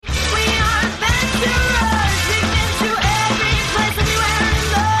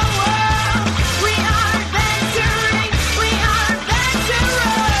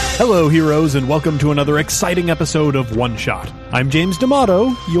Hello, heroes, and welcome to another exciting episode of One Shot. I'm James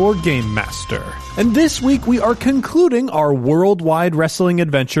D'Amato, your Game Master. And this week we are concluding our worldwide wrestling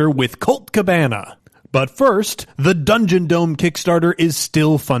adventure with Colt Cabana. But first, the Dungeon Dome Kickstarter is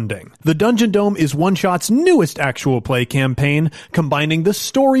still funding. The Dungeon Dome is One Shot's newest actual play campaign, combining the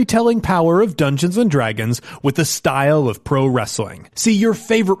storytelling power of Dungeons & Dragons with the style of pro wrestling. See your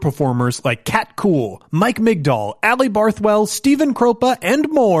favorite performers like Kat Cool, Mike Migdal, Ali Barthwell, Stephen Kropa, and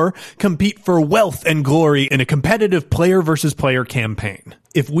more compete for wealth and glory in a competitive player versus player campaign.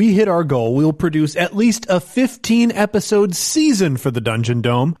 If we hit our goal, we'll produce at least a 15-episode season for the Dungeon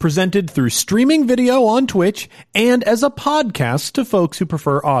Dome, presented through streaming video on Twitch and as a podcast to folks who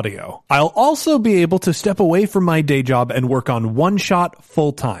prefer audio. I'll also be able to step away from my day job and work on One Shot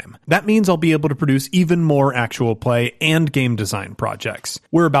full-time. That means I'll be able to produce even more actual play and game design projects.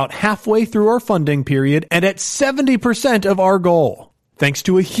 We're about halfway through our funding period and at 70% of our goal. Thanks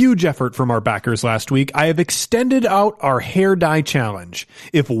to a huge effort from our backers last week, I have extended out our hair dye challenge.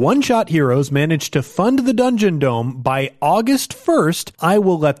 If One Shot heroes manage to fund the Dungeon Dome by August 1st, I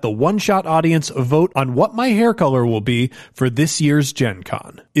will let the One Shot audience vote on what my hair color will be for this year's Gen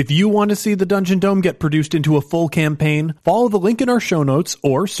Con. If you want to see the Dungeon Dome get produced into a full campaign, follow the link in our show notes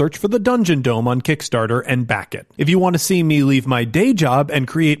or search for the Dungeon Dome on Kickstarter and back it. If you want to see me leave my day job and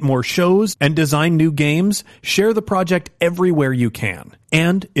create more shows and design new games, share the project everywhere you can.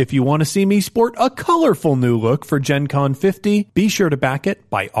 And if you want to see me sport a colorful new look for Gen Con 50, be sure to back it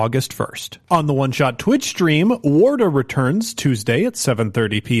by August 1st. On the One Shot Twitch stream, Warda returns Tuesday at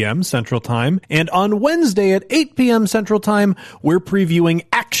 7:30 p.m. Central Time, and on Wednesday at 8 p.m. Central Time, we're previewing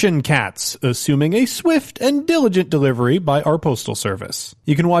Action Cats, assuming a swift and diligent delivery by our postal service.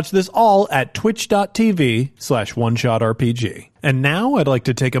 You can watch this all at twitch.tv/OneShotRPG. And now I'd like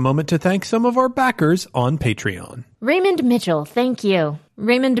to take a moment to thank some of our backers on Patreon. Raymond Mitchell, thank you.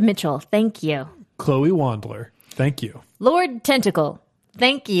 Raymond Mitchell, thank you. Chloe Wandler, thank you. Lord Tentacle,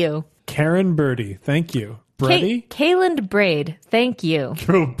 thank you. Karen Birdie, thank you. Brady? Kayland Braid, thank you.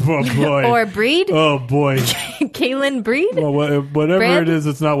 Oh, boy. Or Breed? Oh, boy. Kayland Breed? Well, whatever Brad? it is,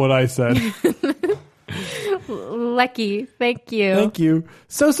 it's not what I said. Lecky, thank you. Thank you.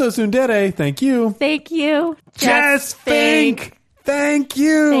 Soso Sundere, thank you. Thank you. Jess Fink, thank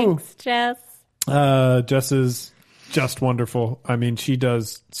you. Thanks, Jess. Jess is just wonderful. I mean, she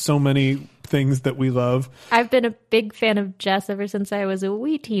does so many things that we love. I've been a big fan of Jess ever since I was a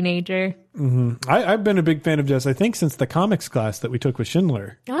wee teenager. Mm-hmm. I've been a big fan of Jess, I think, since the comics class that we took with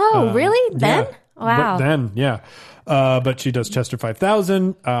Schindler. Oh, really? Then? Yeah. Wow. But then, yeah. But she does Chester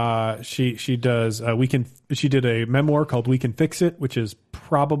 5000. She does she did a memoir called We Can Fix It, which is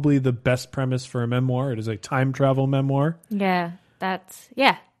probably the best premise for a memoir. It is a time travel memoir. Yeah,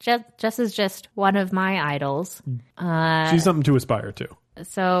 Jess is just one of my idols. She's something to aspire to.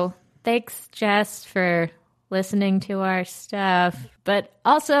 So thanks, Jess, for listening to our stuff. But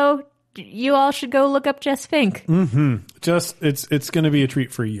also, you all should go look up Jess Fink. Mm-hmm. It's going to be a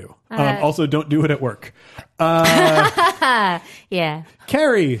treat for you. Also, don't do it at work. Yeah.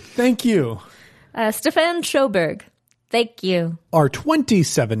 Carrie, thank you. Stefan Schoberg, thank you. Our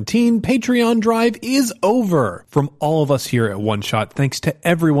 2017 Patreon drive is over. From all of us here at One Shot, thanks to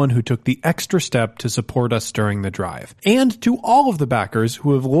everyone who took the extra step to support us during the drive, and to all of the backers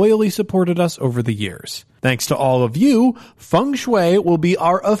who have loyally supported us over the years. Thanks to all of you, Feng Shui will be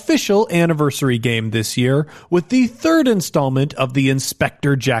our official anniversary game this year with the third installment of the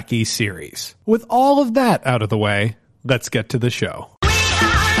Inspector Jackie series. With all of that out of the way, let's get to the show.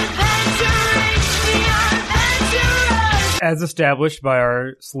 As established by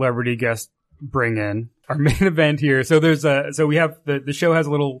our celebrity guest bring in, our main event here. So we have the show has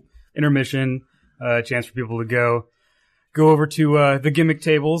a little intermission, chance for people to go over to the gimmick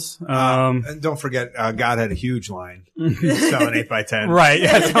tables. And don't forget, God had a huge line. Selling 8x10. Right,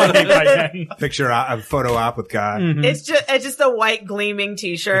 yeah, selling 8x10. Picture a photo op with God. Mm-hmm. It's just a white gleaming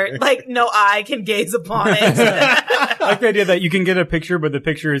t-shirt, like no eye can gaze upon it. I like the idea that you can get a picture, but the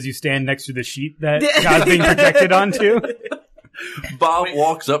picture is you stand next to the sheet that God's being projected onto. Bob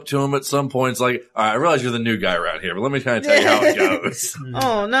walks up to him at some point. It's like, all right, I realize you're the new guy around here, but let me kind of tell you how it goes.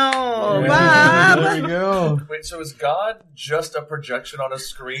 Oh, no, Yeah. Bob. There you go. Wait, so is God just a projection on a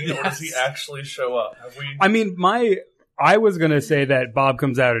screen, or does he actually show up? I mean, I was going to say that Bob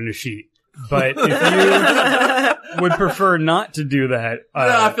comes out in a sheet, but if you would prefer not to do that. No,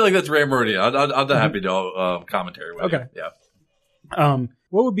 I feel like that's Ray Meridian. I'd be happy to commentary with Okay. you. Yeah.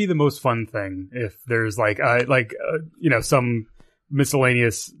 What would be the most fun thing if there's some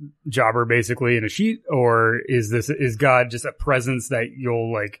miscellaneous jobber basically in a sheet, or is God just a presence that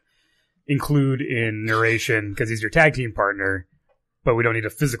you'll like include in narration because he's your tag team partner? but we don't need a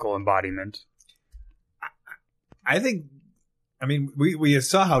physical embodiment. I think, I mean, we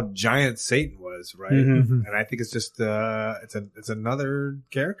saw how giant Satan was, right? Mhm. And I think it's just it's another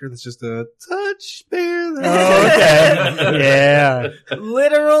character that's just a touch bigger than Oh, okay. Yeah.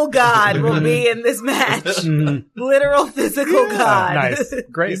 Literal God will be in this match. Mhm. Literal physical God. Nice.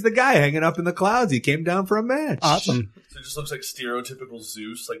 Great. He's the guy hanging up in the clouds. He came down for a match. Awesome. So it just looks like stereotypical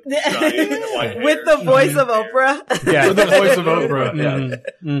Zeus, like giant white hair. With the voice of Oprah. Yeah. With the voice of Oprah. Mhm.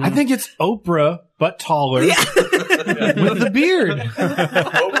 Mhm. I think it's Oprah, but taller, Yeah. with the beard.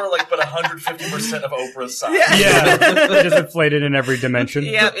 Oprah, like, but 150% of Oprah's size. Yeah. Just inflated in every dimension.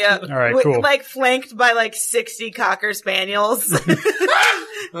 Yep. All right, cool. Like flanked by like 60 Cocker Spaniels.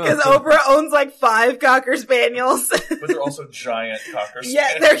 Because Oprah owns like 5 Cocker Spaniels. But they're also giant cocker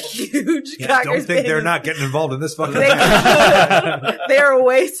Yeah, they're huge Yeah, Cocker don't think Spaniels. they're not getting involved in this fucking They, match. they are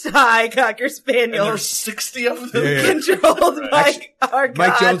waist high Cocker And there's Spaniels 60 of them. Yeah. controlled by Actually, our God.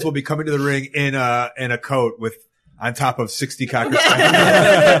 Mike Jones will be coming to the ring in a coat with on top of 60 cocker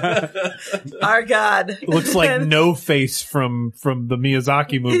spaniels. Our God. Looks like No Face from the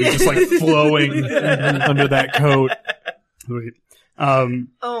Miyazaki movie, just like flowing under that coat. Sweet.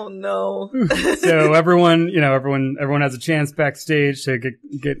 Oh no. So everyone has a chance backstage to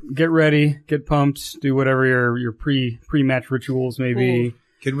get ready, get pumped, do whatever your pre-match rituals may be.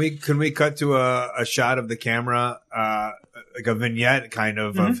 Can we cut to a shot of the camera, like a vignette kind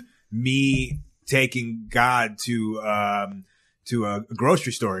of me taking God to a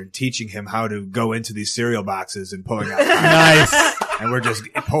grocery store and teaching him how to go into these cereal boxes and pulling out. Nice. And we're just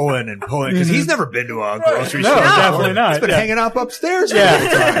pulling because he's never been to a grocery No, store. definitely not. He's been Yeah. hanging up upstairs.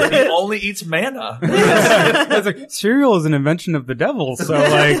 Yeah. He only eats manna. It's like cereal is an invention of the devil, so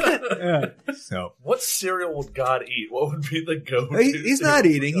like yeah. So What cereal would God eat? What would be the go-to? he's not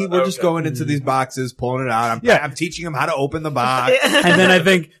cereal eating. for God? We're just Okay. going into these boxes, pulling it out. I'm teaching him how to open the box. And then I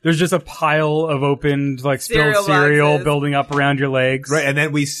think there's just a pile of opened, like spilled Cereal cereal boxes. building up around your legs. Right, and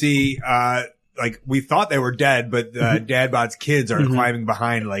then we see, like, we thought they were dead, but Dadbod's kids are climbing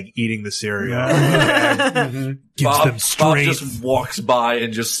behind, like, eating the cereal. Gives Bob, them Bob strength. just walks by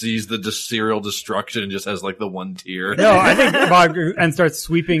and just sees the cereal destruction and just has like the one tear. No, I think Bob and starts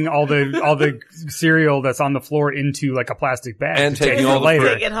sweeping all the cereal that's on the floor into like a plastic bag And to take taking for all the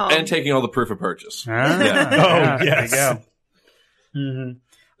later. Take it home. and taking all the proof of purchase. Ah, Yeah. Oh, yes. There you go. Mhm.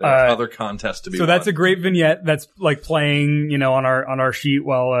 There's other contests to be So that's a won. great vignette that's like playing, on our sheet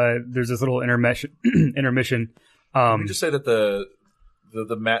while there's this little intermission. Can we just say that the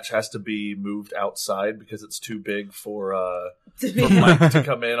match has to be moved outside because it's too big for Mike to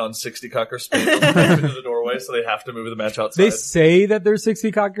come in on 60 Cocker Spaniels into the doorway, so they have to move the match outside. They say that there's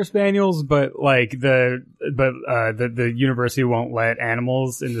 60 Cocker Spaniels, but like the university won't let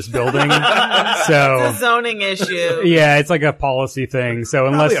animals in this building. It's a So zoning issue. yeah, it's like a policy thing. So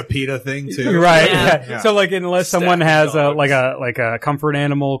unless Probably a PETA thing, too. right, Yeah. yeah. So like unless someone has dogs. like a comfort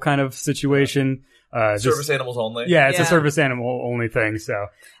animal kind of situation, Service animals only. yeah, it's Yeah. a service animal only thing. So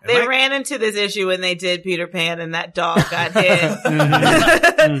They Mike- ran into this issue when they did Peter Pan and that dog got hit.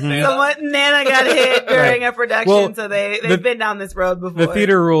 Nana got hit during a production, Well, so they've the- been down this road before. the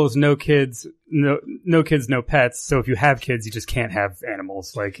theater rule is no kids, no pets. So if you have kids, you just can't have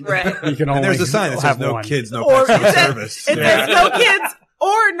animals. Like Right. you can only And there's a sign that says have no one. kids, no Or pets, no it says- service. It says no kids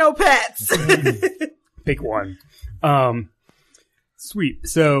or no pets. Pick one. Sweet.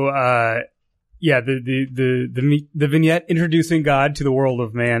 So, yeah, the vignette introducing God to the world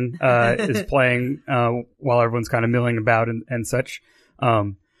of man, is playing, while everyone's kind of milling about and such.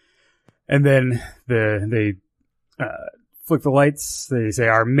 And then they flick the lights. They say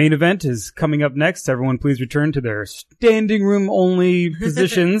our main event is coming up next. Everyone please return to their standing room only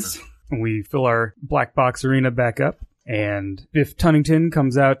positions. We fill our black box arena back up and Biff Tunnington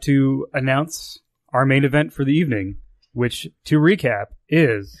comes out to announce our main event for the evening, which, to recap,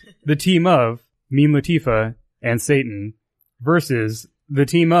 is the team of Mean Latifah and Satan versus the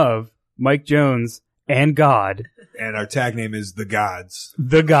team of Mike Jones and God, And our tag name is The Gods.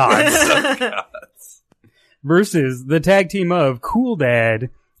 the Gods, versus the tag team of Cool Dad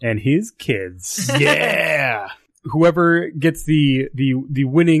and his kids. Yeah. Whoever gets the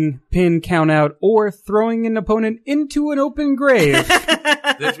winning pin count out or throwing an opponent into an open grave.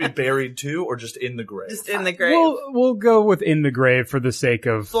 They have to be buried too, or just in the grave? Just in the grave. We'll go with in the grave for the sake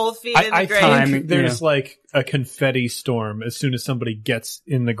of Both feet in the I grave. time- think there's like a confetti storm as soon as somebody gets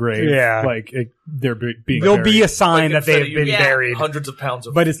in the grave. Yeah. Like they're being there'll be a buried. sign Like that they've confetti, been yeah. buried. Hundreds of pounds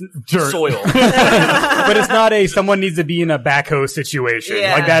of But it's dirt. soil. But it's not a someone needs to be in a backhoe situation.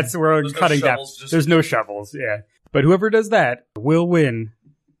 Yeah. Like that's we're There's no cutting that. shovels, just- There's no shovels. Yeah. But whoever does that will win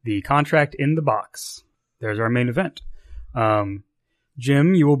the contract in the box. There's our main event.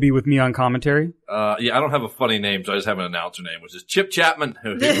 Jim, you will be with me on commentary. I don't have a funny name, so I just have an announcer name, which is Chip Chapman.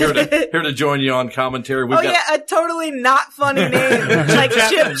 Here to join you on commentary. A totally not funny name, like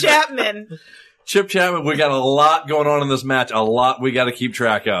Chip Chapman. Chip Chapman, we got a lot going on in this match, a lot we got to keep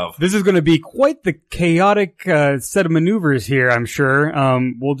track of. This is going to be quite the chaotic set of maneuvers here, I'm sure.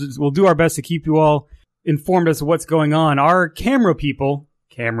 We'll do our best to keep you all informed as to what's going on. Our camera people,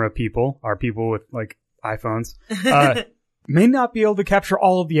 our people with like iPhones, may not be able to capture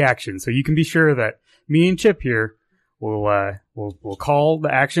all of the action, so you can be sure that me and Chip here will call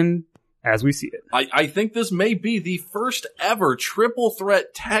the action as we see it. I think this may be the first ever triple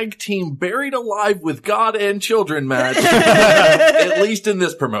threat tag team buried alive with God and children match, at least in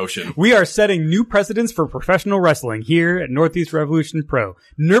this promotion. We are setting new precedents for professional wrestling here at Northeast Revolution Pro.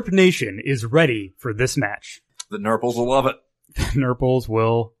 Nerp Nation is ready for this match. The Nurples will love it. Nurples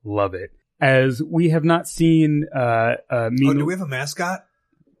will love it. As we have not seen do we have a mascot?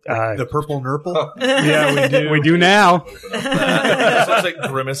 The purple Nurple? Yeah, we do. We do now. This looks like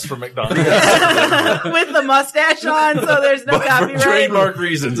Grimace from McDonald's. With the mustache on, so there's no But copyright. for trademark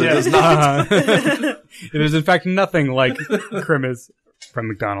reasons, it is not. It is in fact nothing like Grimace from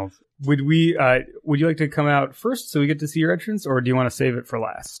McDonald's. Would you like to come out first so we get to see your entrance, or do you want to save it for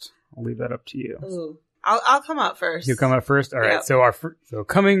last? I'll leave that up to you. Ooh. I'll come out first. You'll come out first? All right. Yep. So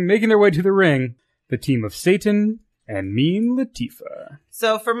making their way to the ring, the team of Satan and Mean Latifah.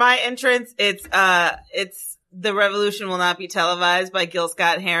 So for my entrance, it's The Revolution Will Not Be Televised by Gil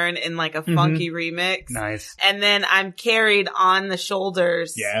Scott-Heron in like a funky remix. Nice. And then I'm carried on the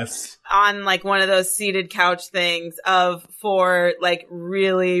shoulders. Yes. On like one of those seated couch things of 4 like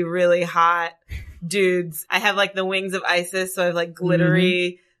really, really hot dudes. I have like the wings of Isis, so I have like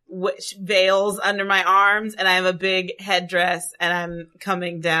glittery veils under my arms, and I have a big headdress, and I'm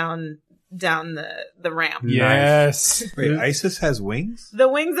coming down the ramp. Yes. Wait, Isis has wings? The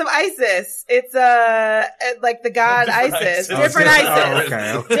wings of Isis. It's like the god Isis. Different Oh, Isis.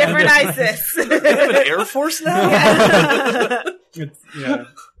 okay. Different Isis. An Air Force now? Yeah.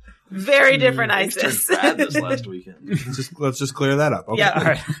 Very different Things Isis. turned bad this last weekend. Let's just clear that up. Okay.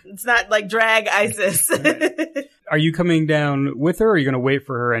 Yeah. It's not like drag Isis. Are you coming down with her, or are you going to wait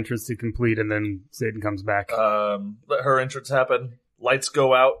for her entrance to complete and then Satan comes back? Let her entrance happen. Lights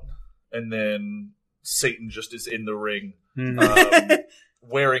go out, and then Satan just is in the ring,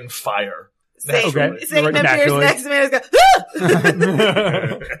 wearing fire. Satan appears Naturally. next to me and goes,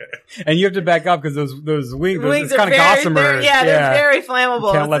 "Ah!" And you have to back up because those wings, Wings it's kind of gossamer. they're very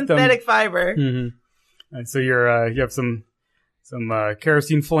flammable. Can't let them- Synthetic fiber. And so you have some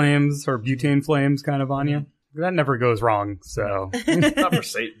kerosene flames or butane flames kind of on you. That never goes wrong. So Not for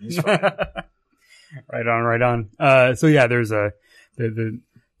Satan. He's fine. right on. So yeah, there's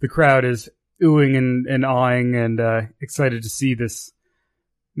the crowd is oohing and awing and excited to see this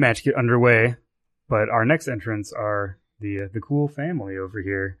match get underway. But our next entrants are the Cool family over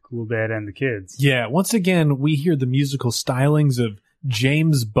here, Cool Dad and the kids. Yeah, once again, we hear the musical stylings of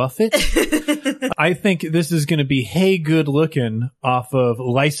James Buffett. I think this is going to be Hey Good Lookin' off of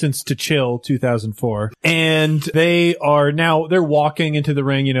License to Chill 2004. And they're walking into the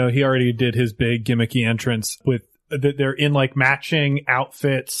ring. You know, he already did his big gimmicky entrance with they're in like matching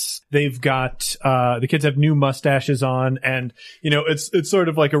outfits. They've got, the kids have new mustaches on, and, you know, it's sort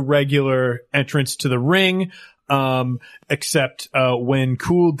of like a regular entrance to the ring. Except, when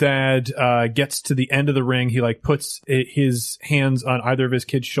Cool Dad, gets to the end of the ring, he like puts his hands on either of his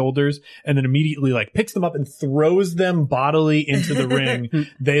kids' shoulders and then immediately like picks them up and throws them bodily into the ring.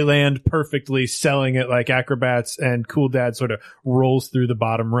 They land perfectly, selling it like acrobats, and Cool Dad sort of rolls through the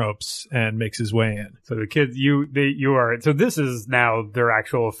bottom ropes and makes his way in. So the kids, so this is now their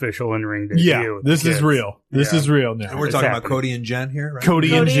actual official in-ring debut. Yeah, this is real. This is real now. And we're talking about Cody and Jen here, right?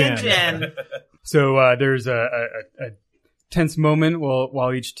 Cody and Jen. Jen. So there's a tense moment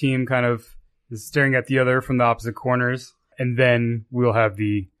while each team kind of is staring at the other from the opposite corners, and then we have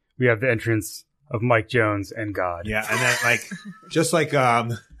the entrance of Mike Jones and God. Yeah, and then like just like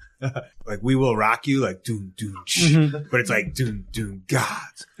We Will Rock You, like doom doom, but it's like doom doom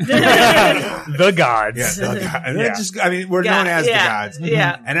gods. The gods. Yeah, the God. And then we're known as the gods.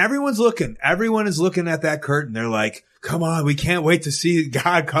 Yeah. And everyone is looking at that curtain. They're like, come on, we can't wait to see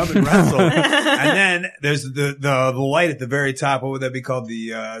God come and wrestle. And then there's the light at the very top. What would that be called?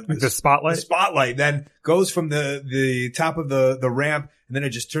 The spotlight? The spotlight then goes from the top of the ramp, and then it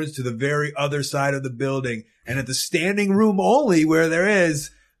just turns to the very other side of the building. And at the standing room only where there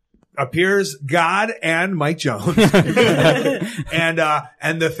is, appears God and Mike Jones. and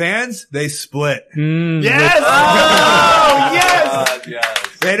the fans, they split. Yes! Oh, yes! Yes.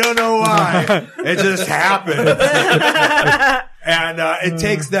 They don't know why. It just happened. And it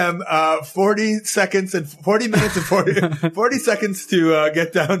takes them 40 minutes and 40 seconds to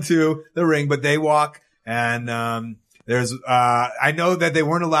get down to the ring, but they walk and there's I know that they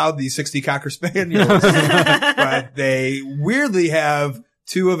weren't allowed the 60 Cocker Spaniels, but they weirdly have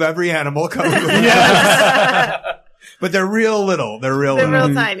 2 of every animal coming with them. But they're real little. They're real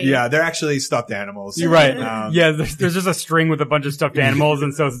tiny. Yeah, they're actually stuffed animals. You're right. There's just a string with a bunch of stuffed animals,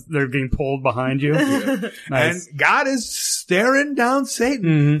 and so they're being pulled behind you. Nice. And God is staring down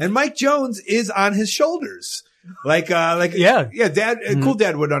Satan, and Mike Jones is on his shoulders. Dad, Cool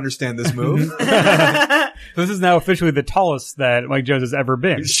Dad would understand this move. This is now officially the tallest that Mike Jones has ever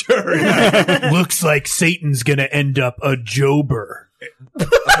been. Sure. Yeah. Looks like Satan's gonna end up a Jober.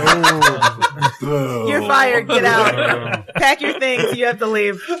 You're fired. Get out. Pack your things. You have to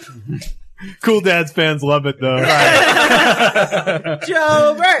leave. Cool Dad's fans love it though.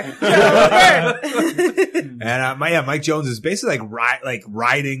 Jober. And Mike Jones is basically like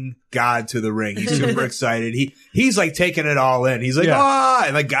riding God to the ring. He's super excited. He's like taking it all in. He's like,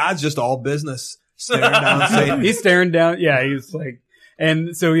 and like God's just all business. Staring down Satan. He's staring down. Yeah, he's like,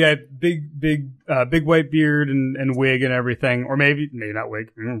 and so big white beard and wig and everything, or maybe not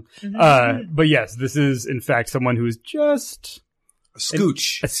wig. But yes, this is in fact someone who is just a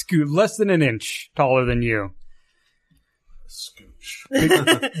scooch, less than an inch taller than you.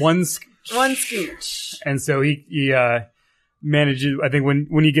 Scooch. One scooch. And so he manages, I think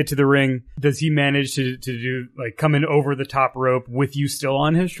when you get to the ring, does he manage to do like come in over the top rope with you still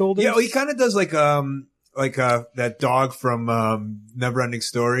on his shoulders? Yeah, well, he kind of does like that dog from Neverending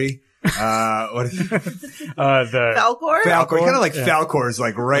Story. What is the Falcor? Falcor. Kind of like Falcor's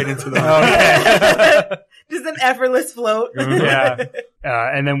like right into the just an effortless float.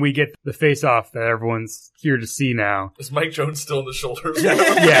 And then we get the face off that everyone's here to see now. Is Mike Jones still in the shoulders?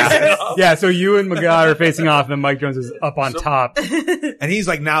 Yeah. So you and Magad are facing off, and Mike Jones is up on top. And he's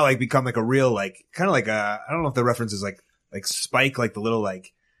like now like become like a real like kind of like I don't know if the reference is like Spike, like the little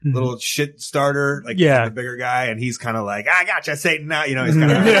like little shit starter, like the bigger guy, and he's kind of like, I gotcha, Satan. Now he's kind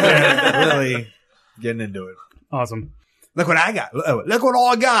of really getting into it. Awesome. Look what I got. Look what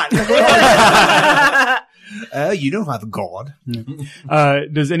all I got. Look what all I got. You don't have a god.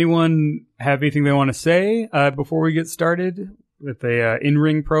 Does anyone have anything they want to say before we get started with a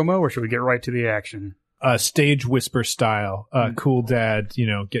in-ring promo, or should we get right to the action? Stage whisper style. Cool Dad,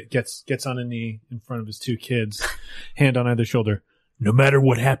 gets on a knee in front of his 2 kids, hand on either shoulder. No matter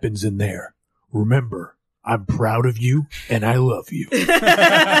what happens in there, remember, I'm proud of you and I love you.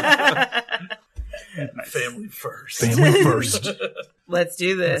 Family first. Family first. Let's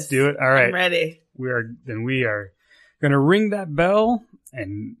do this. Let's do it. All right. I'm ready. We are going to ring that bell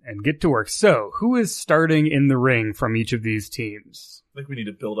and get to work. So, who is starting in the ring from each of these teams? I think we need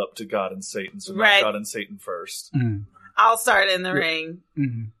to build up to God and Satan, so right. God and Satan first. I'll start in the ring.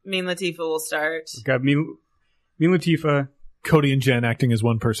 Me and Latifah will start. We've got me and Latifah. Cody and Jen acting as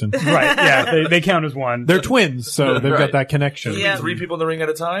one person. Right, yeah, they count as one. They're twins, so they've got that connection. Yeah. 3 people in the ring at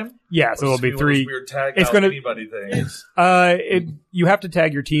a time? Yeah, so it'll be 3. Weird tag it's gonna anybody things. You have to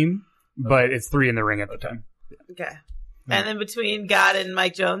tag your team, but it's 3 in the ring at the time. Okay. And then between God and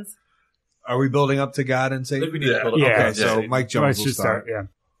Mike Jones? Are we building up to God and Satan? I think we need to build up. Okay, so Mike Jones will start. Yeah.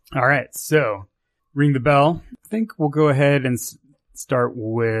 All right, so ring the bell. I think we'll go ahead and start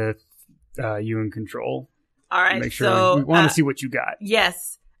with you in control. All right, make sure we want to see what you got.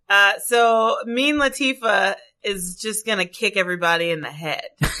 Yes. So me and Latifah is just gonna kick everybody in the head.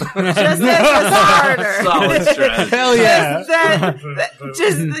 Just as a starter. Solid strategy. Hell yeah.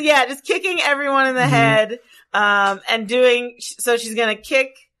 Just kicking everyone in the head. And so she's gonna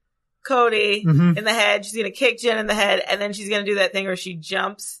kick Cody in the head. She's gonna kick Jen in the head, and then she's gonna do that thing where she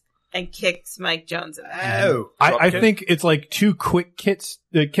jumps and kicks Mike Jones in the head. Oh. I think it's like 2 quick kicks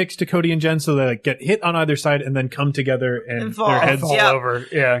to Cody and Jen, so they like get hit on either side and then come together and fall. their heads fall over.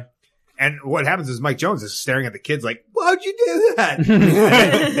 Yeah. And what happens is Mike Jones is staring at the kids like, why'd you do that?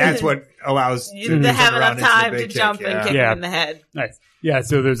 That's what allows you to have enough time to jump and kick him in the head. Nice. Yeah,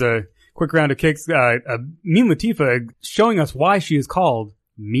 so there's a quick round of kicks. Mean Latifah showing us why she is called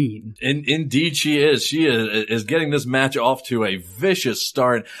mean. Indeed she is. She is getting this match off to a vicious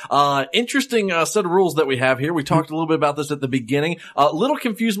start. Interesting set of rules that we have here. We talked a little bit about this at the beginning. A little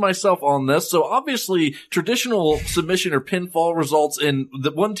confused myself on this. So obviously traditional submission or pinfall results in the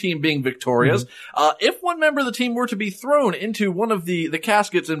one team being victorious. If one member of the team were to be thrown into one of the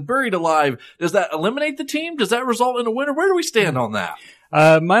caskets and buried alive, does that eliminate the team? Does that result in a winner? Where do we stand on that?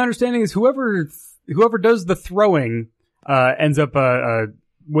 My understanding is whoever does the throwing ends up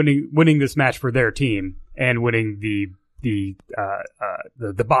winning this match for their team and winning the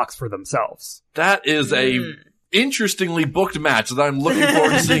box for themselves. That is a interestingly booked match that I'm looking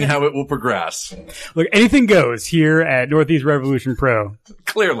forward to seeing how it will progress. Look, anything goes here at Northeast Revolution Pro.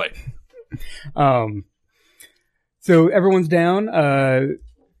 Clearly. So everyone's down.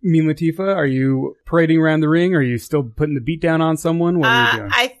 Mean Latifah, are you parading around the ring? Are you still putting the beat down on someone? What are you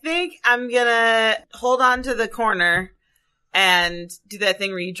doing? I think I'm gonna hold on to the corner and do that thing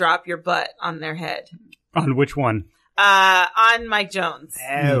where you drop your butt on their head. On which one? On Mike Jones.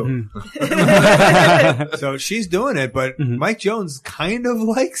 Oh. So she's doing it, but Mike Jones kind of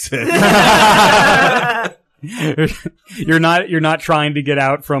likes it. You're not trying to get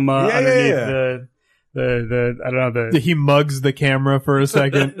out from underneath the I don't know He mugs the camera for a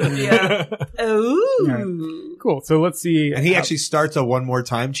second. Yeah. Ooh. Right. Cool. So let's see. And he actually starts a one more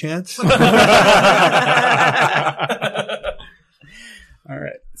time chant. All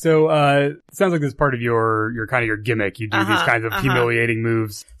right. So sounds like this is part of your kind of your gimmick. You do these kinds of humiliating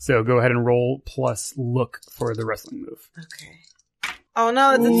moves. So go ahead and roll plus look for the wrestling move. Okay. Oh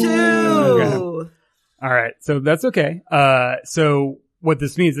no, it's a 2. Okay. All right. So that's okay. So what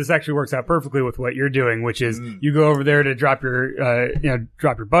this means, this actually works out perfectly with what you're doing, which is you go over there to drop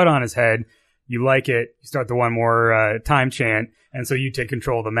your butt on his head. You like it. You start the one more time chant, and so you take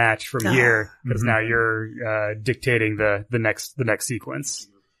control of the match from here because now you're dictating the next sequence.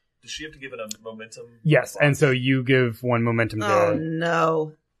 Does she have to give it a momentum? Yes, and so you give one momentum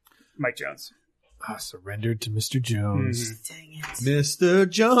to Mike Jones. Surrendered to Mr. Jones. Dang it. Mr.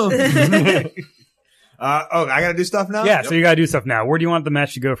 Jones. I gotta do stuff now? Yeah, so you gotta do stuff now. Where do you want the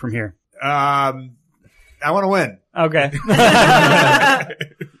match to go from here? I want to win. Okay.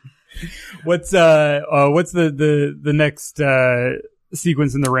 What's the next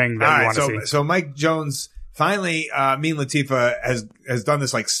sequence in the ring that you want to see? So Mike Jones finally, Mean Latifah has done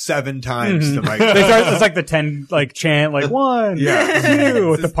this like 7 times to Mike. It's like the 10 chant 1, 2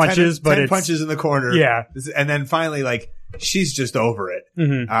 with the punches, 10 punches in the corner. Yeah, and then finally she's just over it.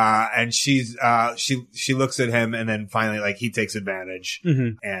 And she's she looks at him, and then finally he takes advantage,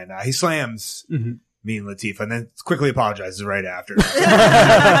 and he slams Mean Latifah, and then quickly apologizes right after.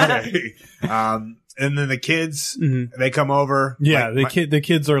 And then the kids, they come over. Yeah, the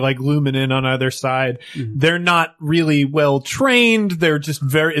kids are looming in on either side. They're not really well trained. They're just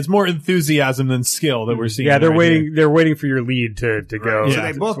it's more enthusiasm than skill that we're seeing. Yeah, they're waiting. Here. They're waiting for your lead to go. So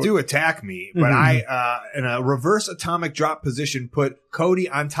they both do attack me, but I, in a reverse atomic drop position, put Cody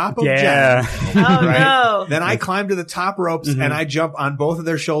on top of Jen. Oh no! Then I climb to the top ropes and I jump on both of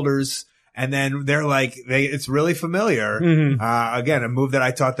their shoulders. And then they're it's really familiar. Again, a move that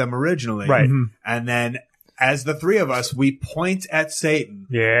I taught them originally. Right. And then as the 3 of us, we point at Satan.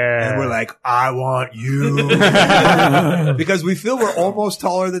 Yeah. And we're like, I want you. Because we feel we're almost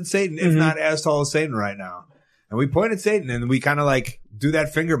taller than Satan, if not as tall as Satan right now. And we point at Satan and we kind of do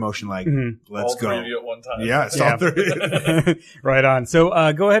that finger motion let's all go. 3 of you at one time. Yeah, it's all 3. Right on. So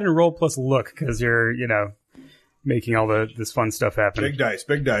go ahead and roll plus look because you're, making all this fun stuff happen. Big dice,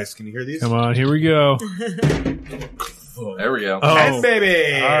 big dice. Can you hear these? Come on, here we go. There we go. Oh,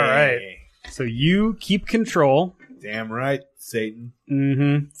 baby. All right. So you keep control. Damn right, Satan.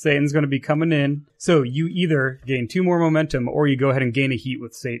 Satan's going to be coming in. So you either gain 2 more momentum or you go ahead and gain a heat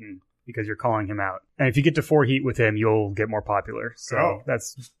with Satan because you're calling him out. And if you get to 4 heat with him, you'll get more popular. So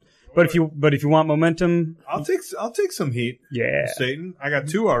that's... But if you want momentum, I'll take some heat. Yeah, Satan. I got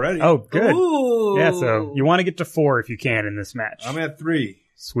 2 already. Oh, good. Ooh. Yeah, so you want to get to 4 if you can in this match. I'm at 3.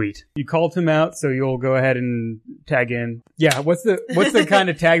 Sweet. You called him out, so you'll go ahead and tag in. Yeah, what's the kind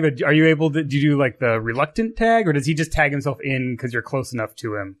of tag that are you able to do? You do the reluctant tag, or does he just tag himself in because you're close enough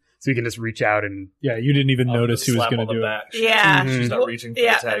to him so you can just reach out and? Yeah, you didn't even notice he was going to do it. Yeah, She's not reaching for the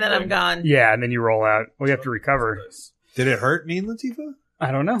tag and then thing. I'm gone. Yeah, and then you roll out. Well, you have to recover. Did it hurt me, Latifah? I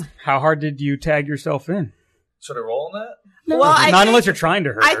don't know. How hard did you tag yourself in? Should I roll on that? Well, not unless you're trying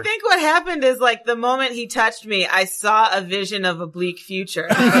to hurt I her. think what happened is the moment he touched me, I saw a vision of a bleak future.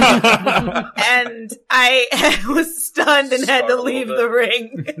 And I was stunned and had to leave the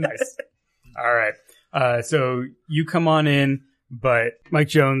ring. Nice. All right. So you come on in, but Mike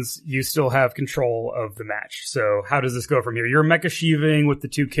Jones, you still have control of the match. So how does this go from here? You're mecha sheaving with the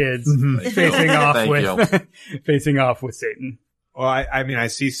 2 kids facing off with Satan. Well, I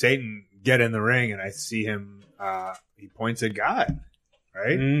see Satan get in the ring, and I see him. He points at God,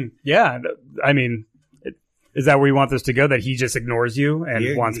 right? Yeah, I mean, is that where you want this to go? That he just ignores you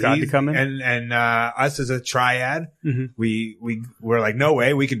and wants God to come in? And us as a triad, we're like, no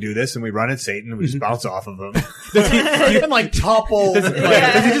way, we can do this, and we run at Satan, and we just bounce off of him. Does he even topple? Does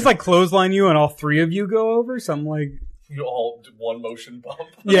he just clothesline you, and all 3 of you go over? Something You all do one motion bump.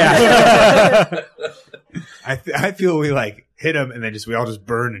 Yeah. I feel we hit him, and then we all just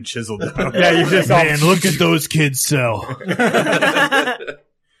burned and chiseled them. Yeah, you just Man, look at those kids sell.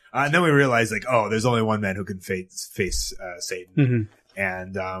 And then we realized, like, oh, there's only one man who can face Satan,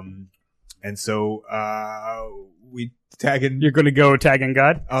 and so we tagging. You're going to go tagging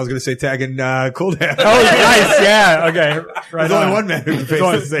God? I was going to say tagging Cool Dad. Oh, nice. Yeah. Okay. Right. There's only one man who can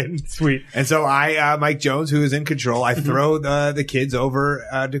face Satan. Sweet. And so I, Mike Jones, who is in control, I throw the kids over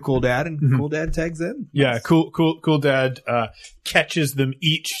to Cool Dad, and Cool Dad tags in. Yeah, cool Dad catches them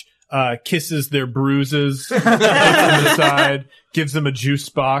each, kisses their bruises on the side, gives them a juice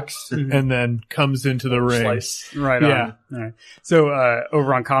box, and then comes into the ring. Slice. Right. Yeah. On. All right. So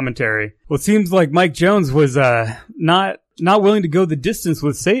over on commentary, well, it seems like Mike Jones was not willing to go the distance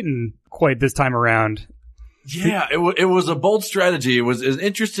with Satan quite this time around. Yeah, it was a bold strategy. It was an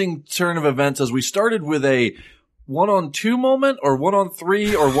interesting turn of events as we started with a 1-on-2 moment or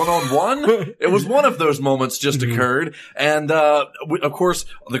 1-on-3 or 1-on-1. It was one of those moments just occurred. And, of course,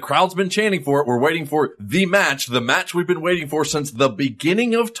 the crowd's been chanting for it. We're waiting for the match we've been waiting for since the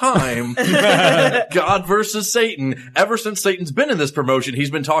beginning of time. God versus Satan. Ever since Satan's been in this promotion,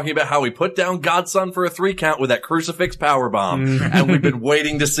 he's been talking about how he put down God's son for a 3 count with that crucifix powerbomb. And we've been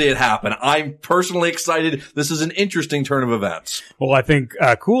waiting to see it happen. I'm personally excited. This is an interesting turn of events. Well, I think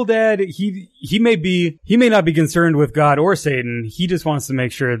Cool Dad, he may not be concerned with God or Satan. He just wants to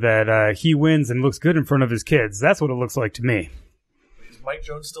make sure that he wins and looks good in front of his kids. That's what it looks like to me. Is Mike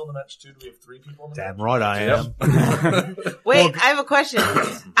Jones still in the match too? Do we have 3 people in the match? Damn right I am. Wait, I have a question.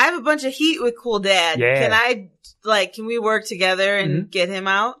 I have a bunch of heat with Cool Dad. Yeah. Can we work together and get him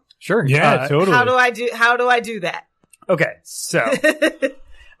out? Sure. Yeah, totally. How do I do that? Okay. So,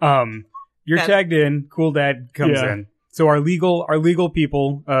 you're tagged in. Cool Dad comes in. So our legal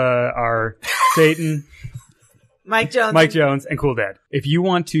people are Satan, Mike Jones, and Cool Dad. If you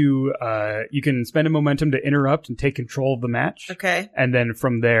want to, you can spend a momentum to interrupt and take control of the match. Okay. And then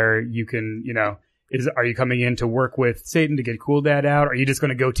from there, you can, are you coming in to work with Satan to get Cool Dad out? Or are you just going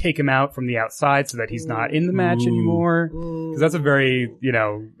to go take him out from the outside so that he's not in the match anymore? Because that's a very,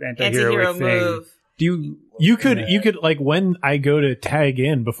 anti-hero thing. move. You could like when I go to tag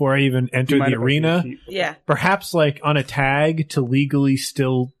in before I even enter the arena, perhaps like on a tag to legally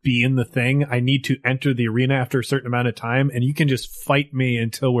still be in the thing, I need to enter the arena after a certain amount of time, and you can just fight me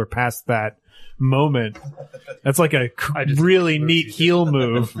until we're past that moment. That's like a really neat heel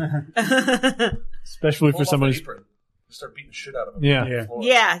move, especially for someone who's start beating the shit out of him.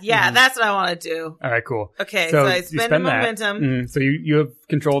 Yeah. That's what I want to do. All right, cool. Okay, so I spend the momentum. So you have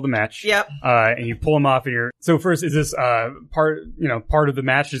control of the match. Yep. And you pull him off of your. So first, is this part of the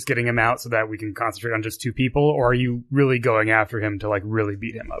match, just getting him out so that we can concentrate on just 2 people, or are you really going after him to like really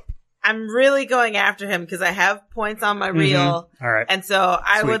beat him up? I'm really going after him because I have points on my reel. All right. And so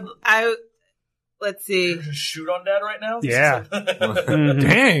let's see. Just shoot on Dad right now? Yeah.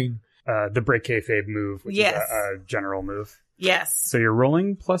 Dang. The break kayfabe move, which is a general move. Yes. So you're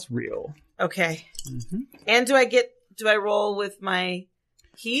rolling plus real. Okay. And do I roll with my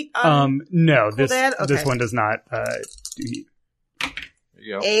heat? No, Cool Dad? this one does not do heat. There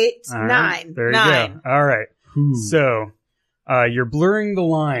you go. 8, All 9. Right. There 9. you go. All right. So you're blurring the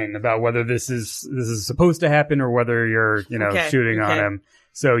line about whether this is supposed to happen or whether you're shooting on him.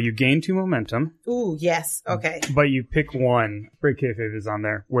 So you gain 2 momentum. Ooh, yes. Okay. But you pick one. Break kayfabe is on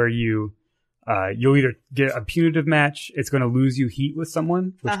there where you'll either get a punitive match. It's going to lose you heat with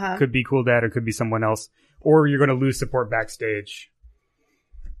someone, which could be Cool Dad or could be someone else, or you're going to lose support backstage,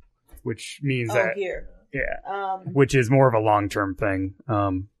 which means which is more of a long-term thing.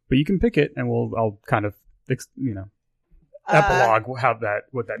 But you can pick it, and I'll kind of epilogue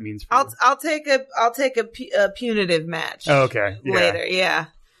what that means for you. I'll take a punitive match. Okay. Later, yeah.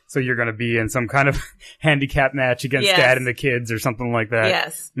 So you're going to be in some kind of handicap match against Dad and the kids or something like that.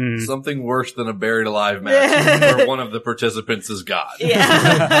 Yes. Something worse than a buried alive match where one of the participants is God.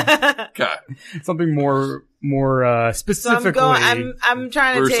 Yeah. Okay. Something more specifically. So I'm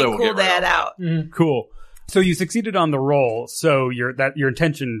trying to take Cool Dad out. Cool. So you succeeded on the roll. So your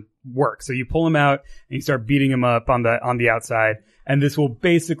intention works. So you pull him out and you start beating him up on the outside, and this will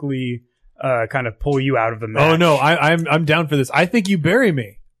basically kind of pull you out of the match. Oh no, I'm down for this. I think you bury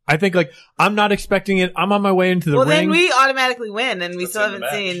me. I think I'm not expecting it. I'm on my way into the ring. Well, then we automatically win, and we still haven't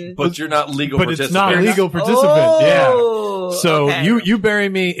seen. But you're not legal. But participant. it's not legal participant. Oh, yeah. So okay. you bury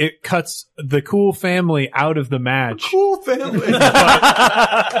me. It cuts the Cool family out of the match. Cool family.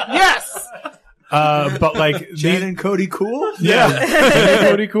 Yes. But like Jen and Cody Cool? Yeah. Jen and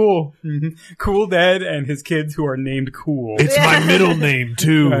Cody Cool. Cool Dad and his kids who are named Cool. It's my middle name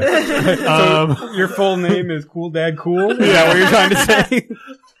too. So your full name is Cool Dad Cool? Is that what you're trying to say?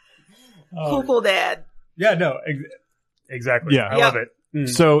 Cool Dad. Yeah, no. Exactly. Yeah. I love it.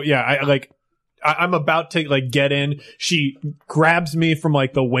 So yeah, I'm about to like get in. She grabs me from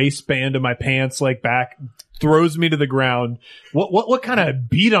like the waistband of my pants, like back, throws me to the ground. What kind of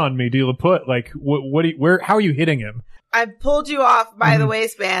beat on me do you put? Like, how are you hitting him? I pulled you off by the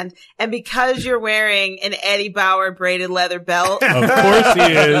waistband, and because you're wearing an Eddie Bauer braided leather belt, Of course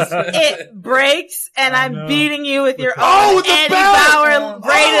he is. it breaks, and I'm beating you with your with the Eddie belt! Bauer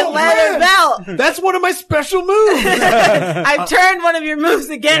braided leather belt. That's one of my special moves. I've turned one of your moves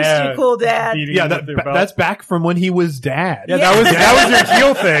against you, cool dad. Beating Yeah, him with their belt. that's back from when he was dad. Yeah, that was your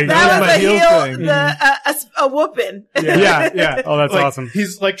heel thing. That was my a heel heel, thing. a whooping. Yeah. Oh, that's Like, awesome.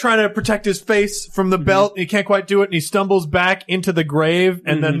 He's like trying to protect his face from the belt. And he can't quite do it, and he stumbles back into the grave,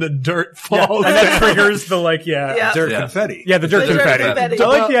 and then the dirt falls. And that triggers the Yeah. Dirt Yeah. confetti. Yeah, the dirt The dirt confetti. confetti. I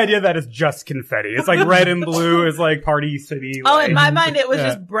like the idea that it's just confetti. It's like red and blue is like Party City. Oh, like, in my mind, it was Yeah.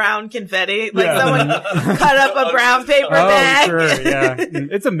 just brown confetti. Like Yeah. someone cut up a brown paper bag. sure, yeah.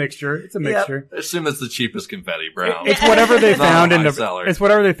 It's a mixture. It's a mixture. I assume that's the cheapest confetti, brown. It's whatever they It's not found a in high the. seller. It's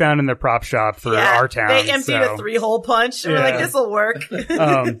whatever they found in their prop shop for our town. They emptied so. a 3-hole punch. We're Yeah. like, this'll work.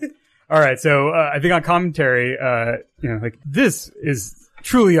 All right, so I think on commentary, like this is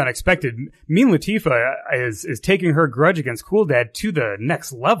truly unexpected. Mean Latifah is taking her grudge against Cool Dad to the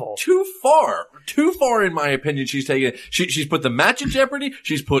next level. Too far in my opinion. She's taken it. She's put the match in jeopardy.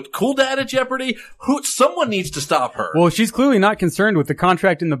 She's put Cool Dad at jeopardy. Someone needs to stop her. Well, she's clearly not concerned with the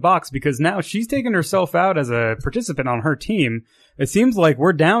contract in the box because now she's taken herself out as a participant on her team. It seems like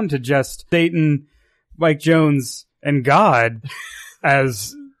we're down to just Satan, Mike Jones, and God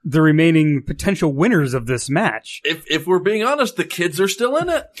as the remaining potential winners of this match. If we're being honest, the kids are still in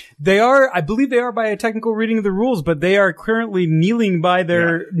it. They are, I believe they are by a technical reading of the rules, but they are currently kneeling by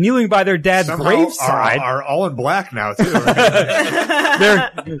their dad's Somehow graveside. are all in black now too.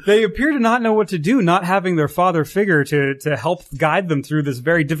 They appear to not know what to do, not having their father figure to help guide them through this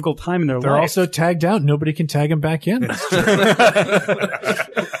very difficult time in their They're life. also tagged out. Nobody can tag him back in.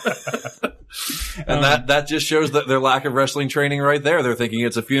 And that just shows that their lack of wrestling training right there. They're thinking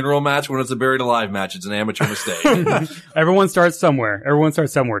it's a funeral match when it's a buried alive match. It's an amateur mistake. Everyone starts somewhere.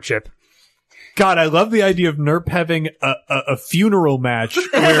 Chip. God, I love the idea of NERP having a funeral match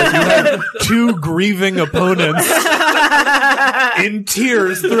where you have two grieving opponents in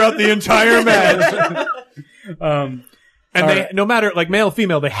tears throughout the entire match. And they, no matter, like, male or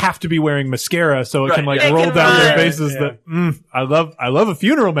female, they have to be wearing mascara so it can, like, It roll can down their run. faces. Yeah. That, I love a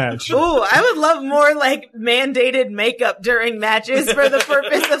funeral match. Ooh, I would love more like mandated makeup during matches for the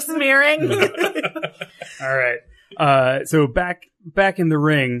purpose of smearing. All right. So back in the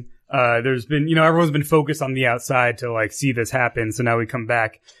ring, there's been, everyone's been focused on the outside to like see this happen. So now we come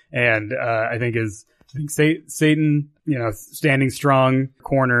back and, I think Satan, standing strong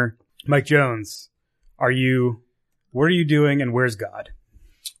corner. Mike Jones, what are you doing and where's God?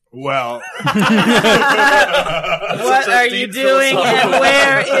 Well, What are you doing and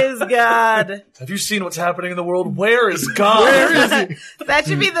where is God? Have you seen what's happening in the world? Where is God? That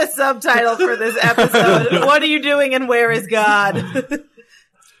should be the subtitle for this episode. What are you doing and where is God?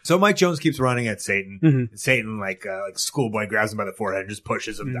 so Mike Jones keeps running at Satan. Mm-hmm. Satan, like schoolboy, grabs him by the forehead and just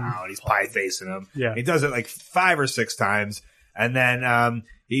pushes him down. He's pie facing him. Yeah. He does it like 5 or 6 times, and then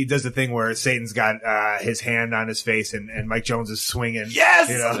he does the thing where Satan's got his hand on his face, and Mike Jones is swinging. Yes!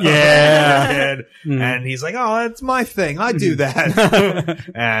 Yeah. And he's like, "Oh, that's my thing. I do that."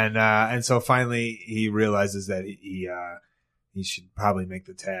 and so finally he realizes that he should probably make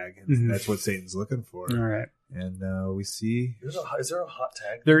the tag, and that's what Satan's looking for. All right. And we see Is there a hot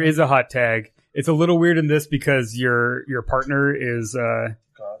tag? There is a hot tag. It's a little weird in this because your partner is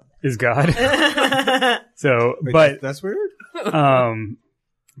God. So, Wait, but that's weird.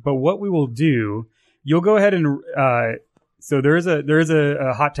 but what we will do, you'll go ahead and so there is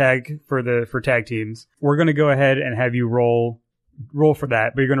a hot tag for tag teams. We're going to go ahead and have you roll for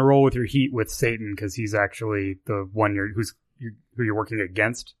that, but you're going to roll with your heat with Satan because he's actually the one who you're working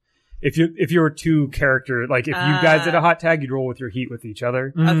against. If you were two character, like if you guys did a hot tag, you'd roll with your heat with each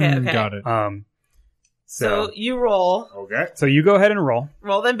other. Okay. Got it. So you roll. Okay, So you go ahead and roll.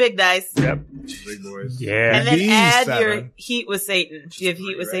 Roll them big dice. Yep. big boys. Yeah. And then These add 7. your heat with Satan. Do you have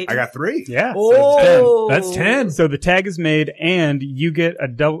heat with Satan? I got 3. Yeah. Oh. That's 10. So the tag is made, and you get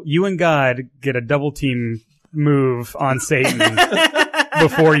you and God get a double team move on Satan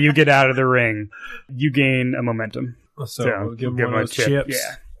before you get out of the ring. You gain a momentum. So we'll give him one of those chip. chips.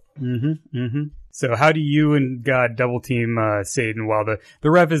 Yeah. Mm-hmm. So how do you and God double team Satan while the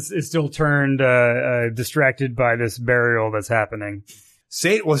ref is still turned distracted by this burial that's happening?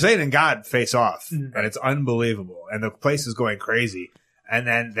 Satan and God face off, and it's unbelievable, and the place is going crazy. And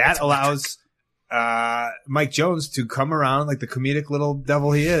then that allows Mike Jones to come around like the comedic little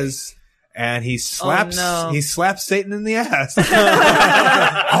devil he is. And he slaps Satan in the ass.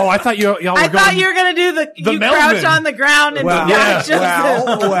 Oh, I thought y'all were I thought you were gonna do the you Melvin. crouch on the ground and well,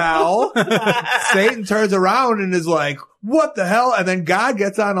 Satan turns around and is like, what the hell? And then God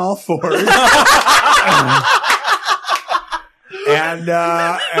gets on all fours.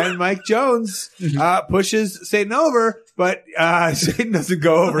 And Mike Jones, pushes Satan over, but, Satan doesn't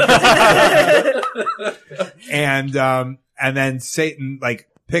go over. And then Satan, like,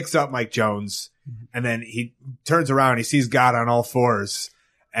 picks up Mike Jones, and then he turns around, he sees God on all fours,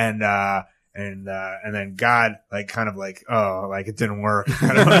 and then God, like, kind of like, oh, like, it didn't work.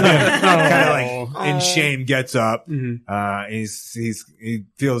 kind of like, in shame gets up. He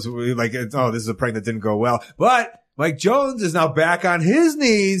feels like, this is a prank that didn't go well. But Mike Jones is now back on his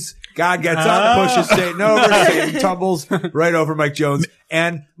knees. God gets up, pushes Satan over. Satan tumbles right over Mike Jones.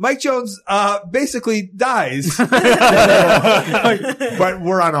 And Mike Jones, basically dies. But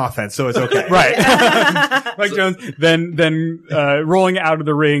we're on offense, so it's okay. Right. Mike Jones then rolling out of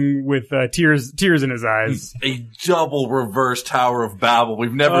the ring with tears in his eyes. A double reverse Tower of Babel.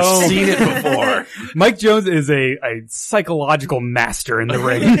 We've never seen it before. Mike Jones is a psychological master in the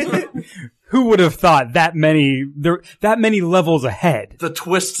ring. Who would have thought that many levels ahead? The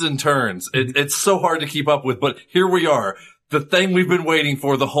twists and turns. It's so hard to keep up with, but here we are. The thing we've been waiting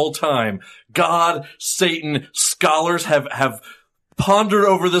for the whole time. God, Satan, scholars have pondered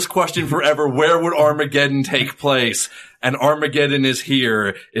over this question forever. Where would Armageddon take place? And Armageddon is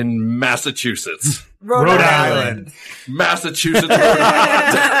here in Massachusetts. Rhode Island. Massachusetts, Rhode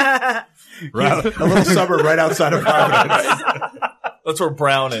Island. Right, a little suburb right outside of Providence. That's where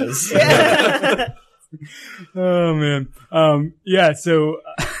Brown is. Oh man. Yeah, so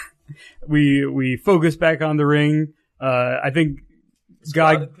we focus back on the ring. I think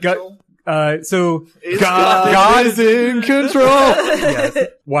God is in control. Yes.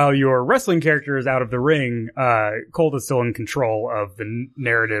 While your wrestling character is out of the ring, Colt is still in control of the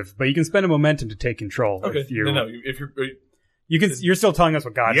narrative, but you can spend a momentum to take control. Okay. If you're you're still telling us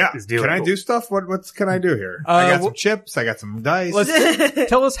what God is doing. Can I do stuff? What can I do here? I got some chips. I got some dice.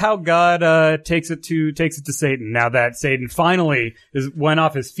 Tell us how God takes it to Satan. Now that Satan finally went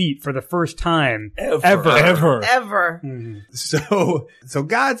off his feet for the first time ever. Ever. So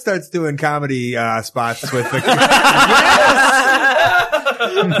God starts doing comedy spots with the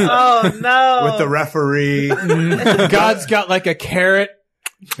Oh no! with the referee. God's got like a carrot.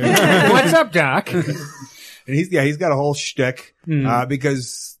 What's up, Doc? And he's got a whole shtick,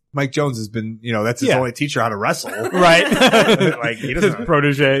 because Mike Jones has been, that's his only teacher how to wrestle. Right. Like, he doesn't His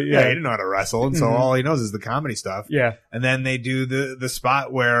protege. he didn't know how to wrestle. And so all he knows is the comedy stuff. Yeah. And then they do the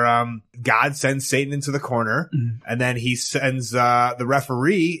spot where, God sends Satan into the corner, and then he sends, the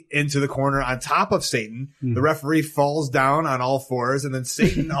referee into the corner on top of Satan. The referee falls down on all fours, and then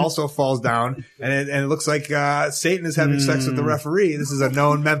Satan also falls down, and it looks like, Satan is having sex with the referee. This is a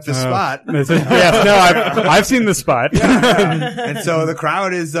known Memphis spot. I've seen the spot. And so the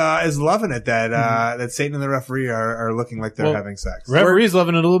crowd is loving it that Satan and the referee are looking like they're having sex. Referee's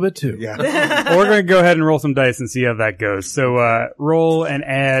loving it a little bit too. Yeah. We're going to go ahead and roll some dice and see how that goes. So, roll and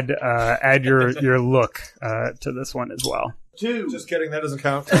add your look, to this one as well. 2. Just kidding. That doesn't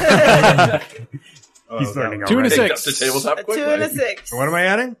count. He's learning 2 and a already. 6. The tabletop A quick. 2 and a 6. What am I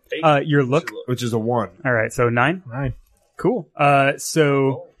adding? Your look. Which is a 1. All right. So 9. 9. Cool.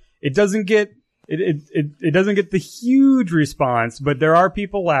 So it doesn't get, it doesn't get the huge response, but there are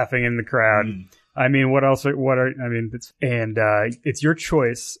people laughing in the crowd. I mean, it's your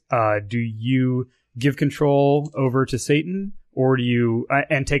choice. Do you give control over to Satan, or do you,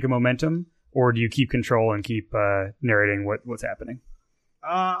 and take a momentum, or do you keep control and keep, narrating what's happening?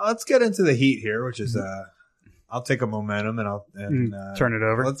 Let's get into the heat here, which is, I'll take a momentum and turn it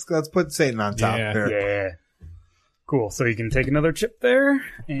over. Let's put Satan on top here. Yeah. Cool. So you can take another chip there,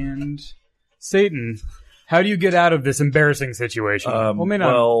 and Satan, how do you get out of this embarrassing situation?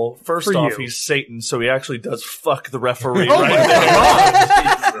 Well, first for off, you. he's Satan, so he actually does fuck the referee. Oh right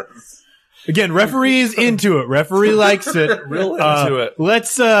my Again, referee is into it. Referee likes it. Real into it.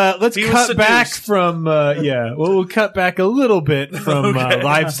 Let's He was cut back seduced. from, we'll cut back a little bit from,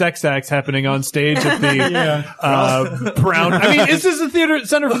 live sex acts happening on stage at the, Brown. I mean, this is the Theater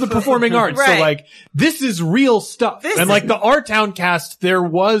Center for the Performing Arts. Right. So like, this is real stuff. And like the Our Town cast, there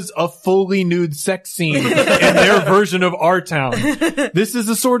was a fully nude sex scene in their version of Our Town. This is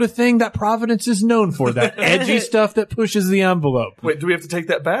the sort of thing that Providence is known for, that edgy stuff that pushes the envelope. Wait, do we have to take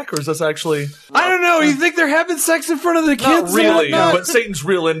that back, or is this actually... I don't know. You think they're having sex in front of the kids? Not and really, whatnot? but Satan's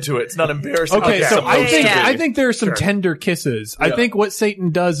real into it. It's not embarrassing. Okay, so I think Yeah. I think there are some tender kisses. I think what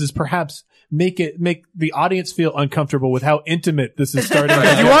Satan does is perhaps make the audience feel uncomfortable with how intimate this is starting.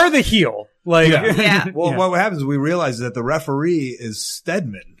 You are the heel. Like, Yeah. Well, what happens is we realize that the referee is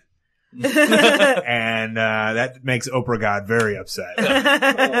Stedman. And that makes Oprah God very upset.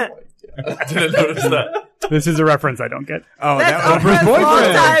 I didn't notice that. this is a reference I don't get. Oh, That's that Oprah's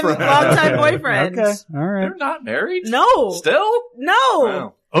boyfriend. longtime boyfriend. Okay, all right. They're not married? No. Still? No.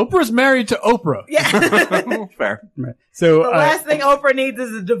 Wow. Oprah's married to Oprah. Yeah. Fair. Right. So, The last thing Oprah needs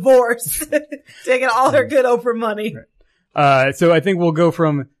is a divorce. Taking all her good Oprah money. so I think we'll go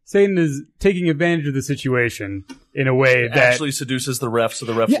from Satan is taking advantage of the situation in a way that Actually seduces the ref, so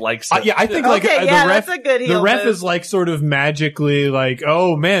the ref likes it. I think Okay, yeah, the ref, that's a good the heel ref move. is like sort of magically like,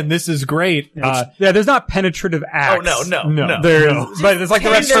 oh man, this is great. there's not penetrative acts. Oh, no. But it's like the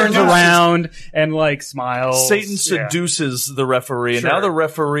ref turns Tender. around and like smiles. Satan Yeah. seduces the referee, and Sure. now the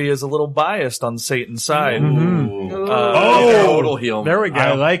referee is a little biased on Satan's side. Total heel. There we go.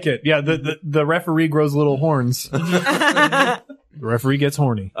 I like it. Yeah, the referee grows little horns. The referee gets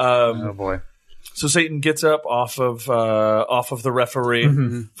horny. Oh boy. So Satan gets up off of the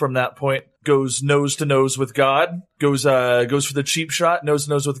referee. From that point, goes nose to nose with God. Goes for the cheap shot, nose to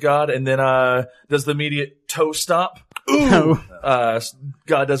nose with God, and then does the immediate toe stop. Ooh.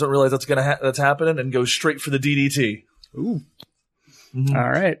 God doesn't realize that's happening, and goes straight for the DDT. All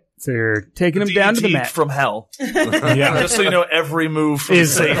right. So you're taking him down to the DDT mat. from hell. Yeah. Just so you know, every move from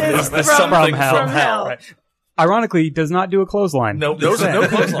Is Satan is from something hell. from hell. Right. Ironically, does not do a clothesline. No, those are no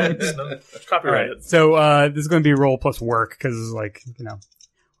clotheslines. No, copyrighted. So this is going to be roll plus work because it's like,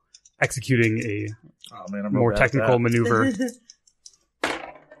 executing a Oh man, I'm more real bad at technical that. maneuver.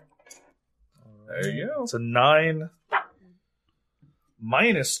 There you go. It's a 9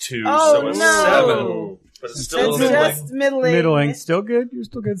 minus 2, Oh, so it's no. 7. But it's still It's middling. just middling. Middling. Still good. You're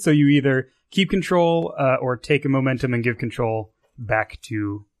still good. So you either keep control or take a momentum and give control back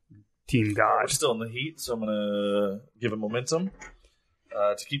to Team We're God. still in the heat, so I'm gonna give it momentum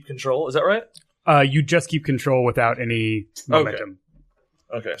to keep control. Is that right? You just keep control without any momentum.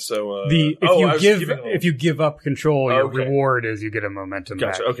 Okay, so If you give up control, your Okay. reward is you get a momentum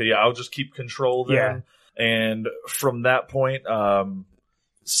gotcha. back. Okay, yeah, I'll just keep control then. And from that point,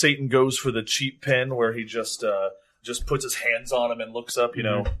 Satan goes for the cheap pin where he just puts his hands on him and looks up,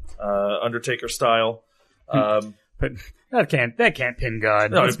 Undertaker style. But that can't pin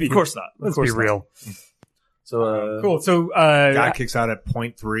God. No, Let's of course not. Let's be real. So Cool. So God kicks out at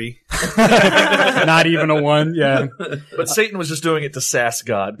 0.3. not even a 1. Yeah. But Satan was just doing it to sass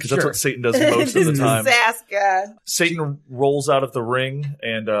God, because that's Sure. what Satan does most of the time. Sass God. Satan rolls out of the ring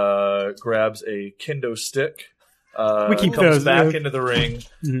and grabs a kendo stick. We keep comes those, back yeah. into the ring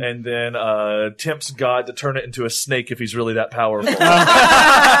and then tempts God to turn it into a snake if he's really that powerful.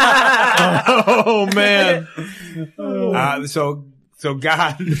 Oh man. So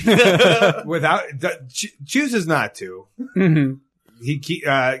God, chooses not to.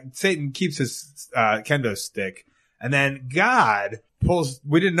 Satan keeps his kendo stick, and then God pulls.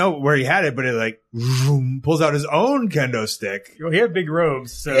 We didn't know where he had it, but it like pulls out his own kendo stick. Well, he had big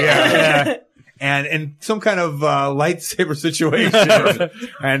robes. So Yeah. And in some kind of lightsaber situation,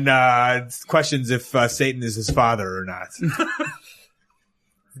 and questions if Satan is his father or not.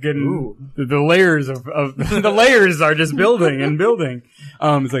 Getting the layers of the layers are just building and building.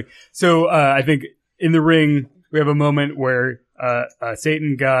 It's like so. I think in the ring we have a moment where Satan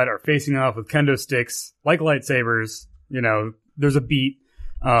and God are facing off with kendo sticks like lightsabers. There's a beat.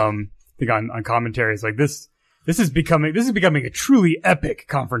 I think on commentary, it's like this. This is becoming a truly epic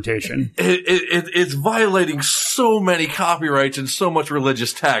confrontation. It's violating so many copyrights and so much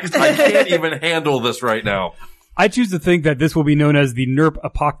religious text. I can't even handle this right now. I choose to think that this will be known as the NERP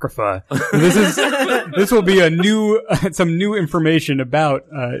Apocrypha. This will be some new information about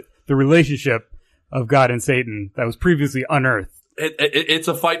the relationship of God and Satan that was previously unearthed. It's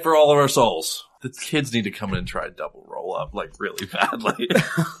a fight for all of our souls. The kids need to come in and try a double roll up, like really badly.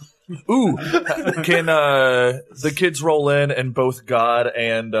 Ooh, can the kids roll in and both God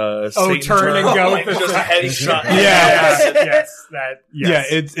and Satan turn and go with the just headshot? Yes. Yeah,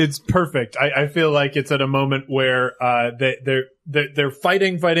 it's perfect. I feel like it's at a moment where they're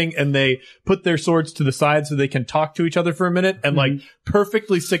fighting, and they put their swords to the side so they can talk to each other for a minute, and like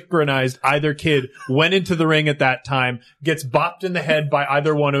perfectly synchronized. Either kid went into the ring at that time, gets bopped in the head by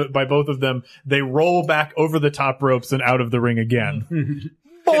by both of them. They roll back over the top ropes and out of the ring again.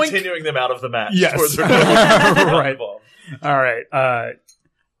 Continuing them out of the match. Yes. towards their goal. Right. All right.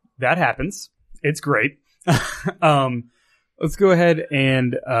 That happens. It's great. let's go ahead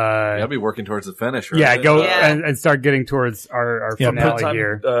and I'll be working towards the finish, right? And start getting towards our finale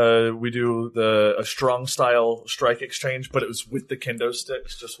here. We do a strong style strike exchange, but it was with the kendo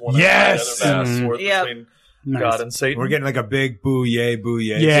sticks, just one Yes! of the other mass between God and Satan. We're getting like a big boo yay.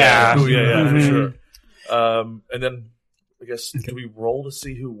 Yeah. for sure. And then I guess do we roll to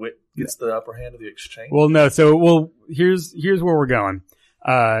see who gets the upper hand of the exchange? Well, no. So, here's where we're going.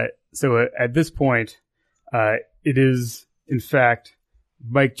 So at this point, it is in fact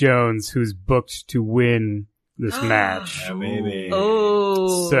Mike Jones who's booked to win this match. Yeah, baby.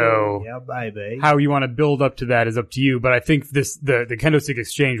 Oh. So Yeah, baby. how you want to build up to that is up to you. But I think the kendo stick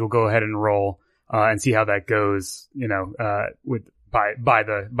exchange will go ahead and roll and see how that goes. With by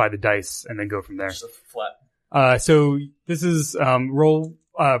the dice, and then go from there. Just a flat. So this is roll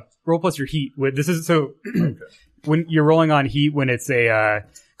plus your heat. When you're rolling on heat, when it's a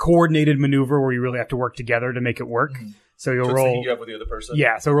coordinated maneuver where you really have to work together to make it work. Mm-hmm. So you'll So roll. you have with the other person.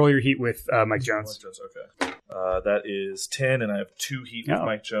 Yeah. So roll your heat with Mike Jones. Okay. That is 10, and I have 2 heat with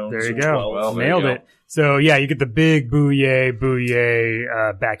Mike Jones. There you so go. 12. Nailed it. So yeah, you get the big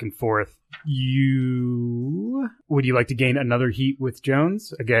booyah, back and forth. Would you like to gain another heat with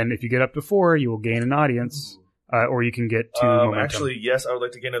Jones? Again, if you get up to 4, you will gain an audience. Or you can get 2 momentum. Actually, yes, I would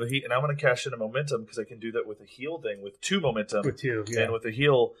like to gain another heat, and I'm going to cash in a momentum because I can do that with a heal thing with 2 momentum. With 2, yeah. And with a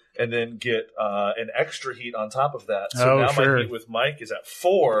heal, and then get an extra heat on top of that. So now my heat with Mike is at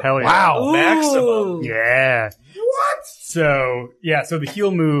 4. Hell yeah. Wow. Maximum. Yeah. What? So the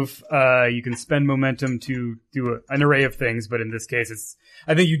heal move, you can spend momentum to do an array of things, but in this case,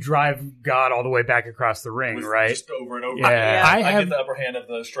 I think you drive God all the way back across the ring, right? Just over and over. Yeah. I get the upper hand of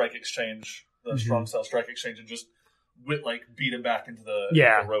the strike exchange, the strong style strike exchange, and just beat him back into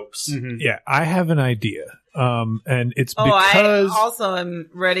the ropes. Mm-hmm. Yeah, I have an idea. And it's I because also am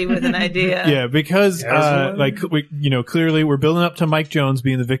ready with an idea. yeah, because clearly we're building up to Mike Jones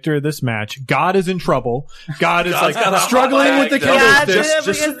being the victor of this match. God is in trouble. God is struggling with the God, kendo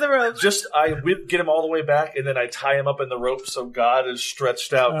stick. against the ropes. I get him all the way back, and then I tie him up in the rope so God is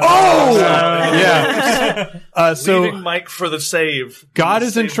stretched out. Yeah. So leaving Mike for the save. God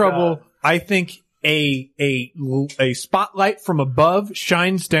is in Save trouble. God. I think a spotlight from above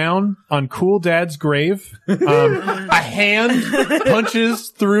shines down on Cool Dad's grave. A hand punches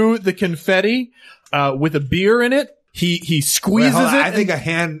through the confetti with a beer in it. He squeezes it. I think a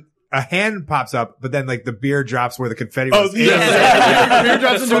hand pops up, but then like the beer drops where the confetti was. Yeah. Beer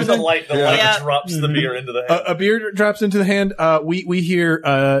drops into From his the hand. light, drops the beer into the hand. A beer drops into the hand. We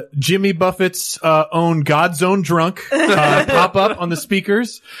hear Jimmy Buffett's own God's Own Drunk pop up on the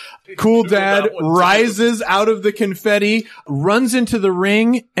speakers. Cool Dad rises out of the confetti, runs into the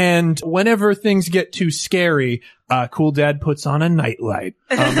ring, and whenever things get too scary, Cool Dad puts on a nightlight.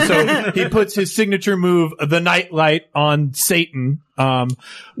 So he puts his signature move, the nightlight, on Satan,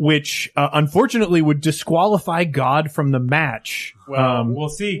 which unfortunately would disqualify God from the match. Well, we'll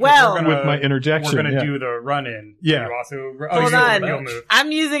see. with my interjection, we're gonna do the run-in. Yeah. You also, Hold on. Heal move.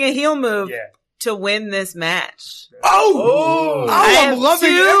 I'm using a heel move Yeah. to win this match. I'm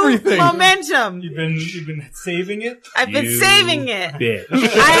loving everything. Momentum. You've been saving it. I've been saving it. Bitch.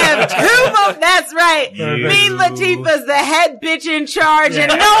 I have 2 That's right. Me Latifah's the head bitch in charge, and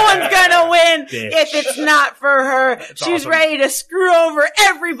no one's gonna win if it's not for her. She's ready to screw over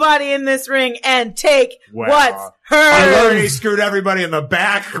everybody in this ring and take what's I hers. already screwed everybody in the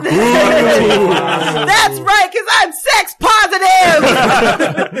back. That's right, because I'm sex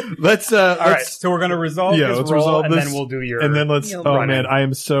positive. Let's All right, so we're gonna resolve this let's roll, resolve and this, then we'll do your. and then let's. You'll Oh run man, in. I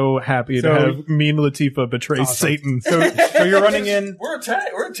am so happy So- to have Mean Latifah betray Satan. So you're running in. We're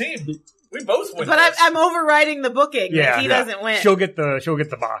a team. We both win. But I'm overriding the booking. Yeah, if he doesn't win. She'll get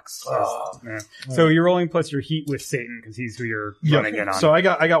the box. Yeah. So you're rolling plus your heat with Satan because he's who you're running in on. So I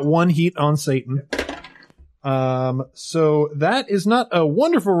got 1 heat on Satan. So that is not a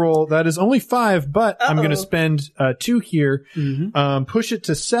wonderful roll. That is only 5, but I'm going to spend 2 here. Push it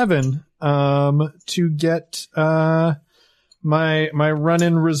to 7 to get my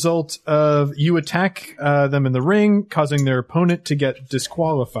run-in result of you attack them in the ring, causing their opponent to get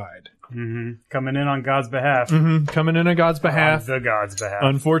disqualified. Coming in on God's behalf. Coming in on God's behalf. On the God's behalf.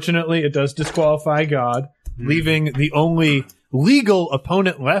 Unfortunately, it does disqualify God, leaving the only legal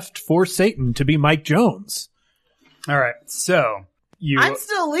opponent left for Satan to be Mike Jones. All right, so I'm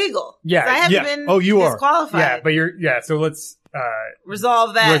still legal. Yeah, 'cause I haven't yeah. been Oh, you are. disqualified. Yeah, but so let's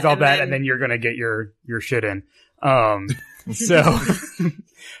resolve that. and then you're gonna get your shit in. So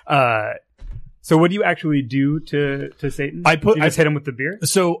so what do you actually do to Satan? I just hit him with the beer.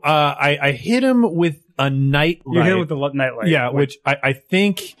 So I hit him with a nightlight. You hit him with the nightlight. Yeah, which I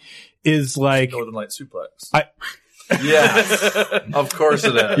think is like Northern Light suplex. Yes. Of course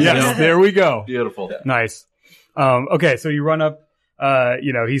it is. Yes, there we go. Beautiful. Nice. Okay, so you run up.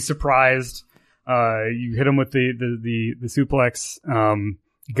 He's surprised. You hit him with the suplex.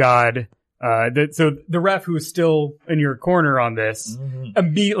 So the ref, who is still in your corner on this,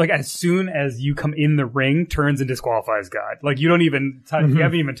 immediately, as soon as you come in the ring, turns and disqualifies God. Like, you don't even touch, you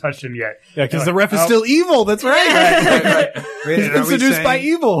haven't even touched him yet. Yeah, because the ref is still evil. That's right. He's been seduced by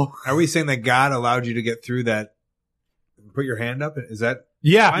evil. Are we saying that God allowed you to get through that? Put your hand up. Is that?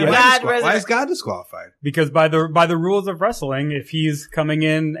 Yeah. Why is God disqualified? Because by the rules of wrestling, if he's coming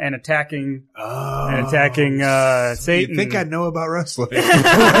in and attacking Satan, You think I know about wrestling?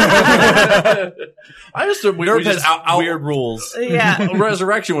 I understood we just weird rules. Yeah.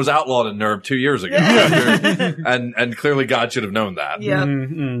 Resurrection was outlawed in NERV 2 years ago. and clearly God should have known that. Yeah.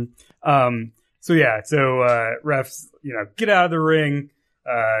 So refs, get out of the ring.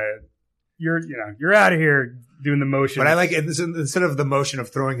 You're out of here doing the motion. But I like it. Instead of the motion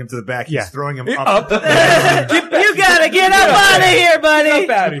of throwing him to the back, he's throwing him up. You gotta get up out of here, buddy. Get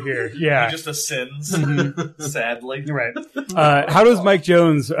up out of here. Yeah. He just ascends, sadly. Right. How does Mike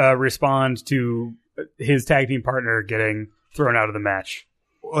Jones respond to his tag team partner getting thrown out of the match?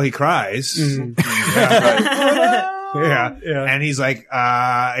 Well, he cries. Yeah. And he's like,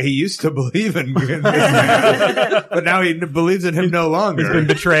 he used to believe in this man, but now he believes in him no longer. He's been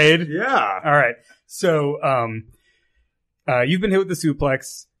betrayed. Yeah. All right. So, you've been hit with the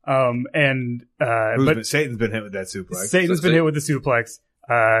suplex, Satan's been hit with that suplex. Satan's been hit with the suplex.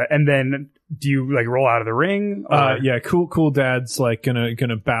 And then do you roll out of the ring? Yeah, cool dad's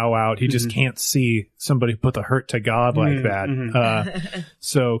gonna bow out. He just can't see somebody put the hurt to God like that.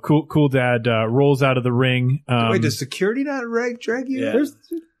 So cool dad rolls out of the ring. Wait, does security not drag you? Yeah. There's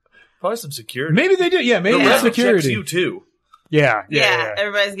Probably some security. maybe they do. Yeah, maybe The it's ref checks security. you too. Yeah.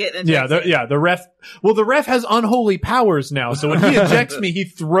 Everybody's getting Yeah, ejected. the ref. Well, the ref has unholy powers now, so when he ejects me, I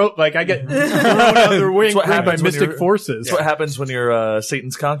get thrown out of the ring what by happens when mystic you're- forces. That's what happens when you're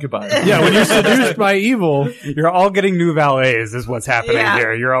Satan's concubine. Yeah, when you're seduced by evil. You're all getting new valets is what's happening Yeah.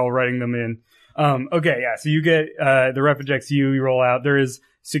 here. You're all writing them in. Okay. Yeah. So you get, the ref ejects you, you roll out. There is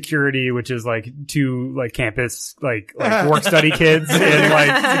security, which is two campus, work study kids in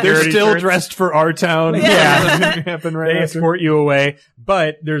They're security still shirts. dressed for our town. Yeah. Happen right They after. escort you away,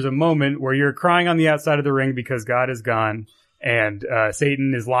 but there's a moment where you're crying on the outside of the ring because God is gone, and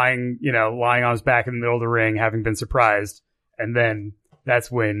Satan is lying on his back in the middle of the ring, having been surprised, and then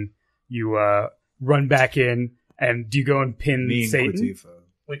that's when you run back in, and do you go and pin Satan? Quatifa.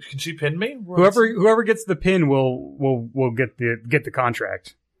 Wait, can she pin me? Whoever gets the pin will get the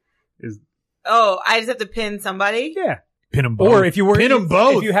contract. Oh, I just have to pin somebody? Yeah. Pin them both. Or if you were pin them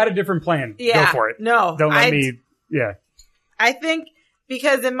both. if you had a different plan, Yeah. go for it. No. Don't let me. Yeah. I think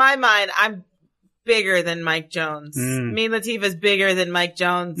because in my mind, I'm bigger than Mike Jones. Me and Latifah's bigger than Mike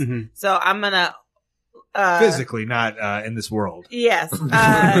Jones. Mhm. So I'm gonna Physically, not in this world. Yes.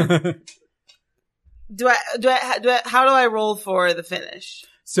 How do I roll for the finish?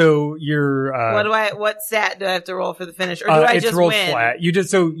 So you're What stat do I have to roll for the finish? Or do I it's just rolled win? flat.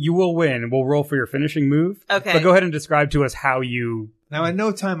 You will win. We'll roll for your finishing move. Okay. But go ahead and describe to us how you. Now, in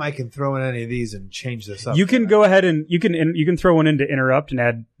no time, I can throw in any of these and change this up. You can go ahead and you can throw one in to interrupt and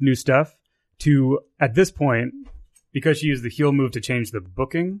add new stuff. At this point, because she used the heel move to change the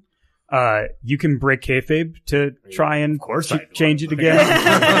booking, you can break kayfabe to try and change it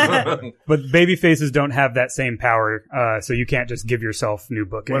again. But baby faces don't have that same power, so you can't just give yourself new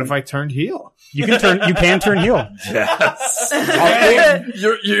booking. What if I turned heel? You can turn heel. Yes. You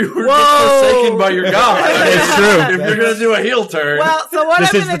were just forsaken by your God. It's true. If you're going to do a heel turn. Well, so what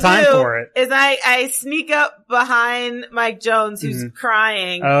This I'm is going the time to for do it. is I sneak up behind Mike Jones, who's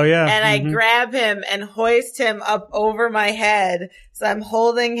crying. Oh yeah. And I grab him and hoist him up over my head. So I'm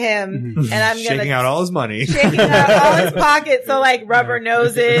holding him and I'm Shaking gonna out all his money. shaking out all his pockets. So rubber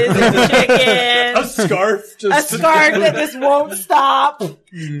noses and chicken. A scarf. A scarf that just won't stop.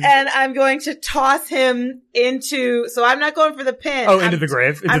 And I'm going to toss him so I'm not going for the pin. Into the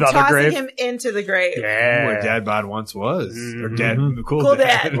grave? Into I'm the other tossing grave? him into the grave. Yeah. What Dad Bod once was. Or Dad, Cool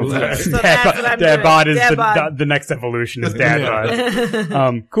Dad. Cool Dad. So that's what I'm Dad doing. bod is Dad bod. the next evolution is dad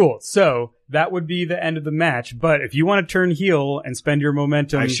bod. Cool. So that would be the end of the match. But if you want to turn heel and spend your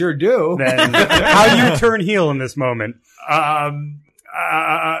momentum, I sure do. then how do you turn heel in this moment? Do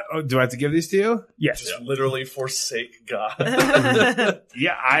I have to give these to you? Yes. Just literally forsake God.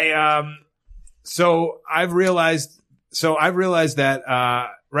 Yeah, so I've realized that,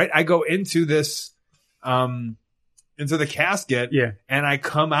 right, I go into this, into the casket, Yeah. and I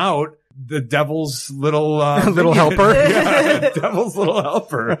come out the devil's little Little helper. Yeah, devil's little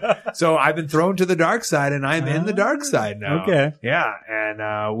helper. So I've been thrown to the dark side, and I'm in the dark side now. Okay. Yeah,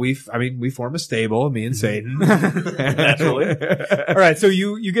 and we form a stable, me and Satan. Naturally. All right, so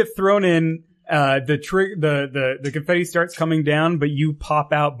you get thrown in. The confetti starts coming down, but you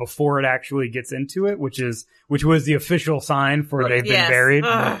pop out before it actually gets into it, which was the official sign for they've been Yes. buried.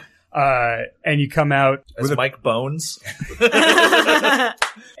 And you come out. As Mike Bones.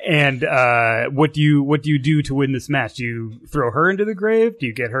 And what do you do to win this match? Do you throw her into the grave? Do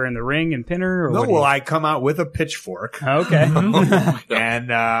you get her in the ring and pin her? Or No, what do you- well, I come out with a pitchfork. Okay.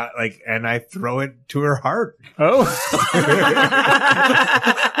 And and I throw it to her heart. Oh.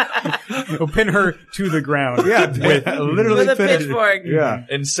 We'll pin her to the ground. Yeah, literally With a finish- pitchfork. Yeah.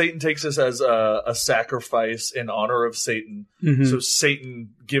 And Satan takes this as a sacrifice in honor of Satan. Mhm. So Satan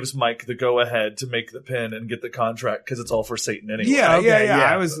gives Mike the go-ahead to make the pin and get the contract because it's all for Satan anyway. Yeah, Okay,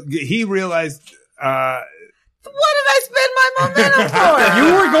 yeah. yeah. He realized, What did I spend my momentum for? You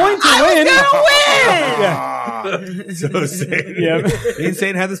were going to win. Gonna win. so Satan, Yeah. me and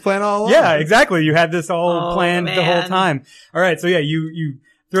Satan had this plan all along. Yeah, exactly. You had this all Oh, planned the whole man. time. All right. So yeah, you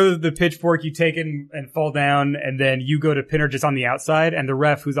throw the pitchfork, you take it and fall down, and then you go to pin her just on the outside, and the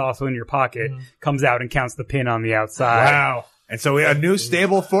ref, who's also in your pocket, comes out and counts the pin on the outside. Wow. And so a new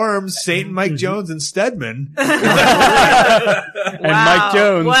stable forms, Satan, Mike Jones, and Stedman. And Wow, Mike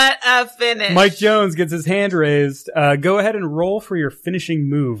Jones. What a finish. Mike Jones gets his hand raised. Go ahead and roll for your finishing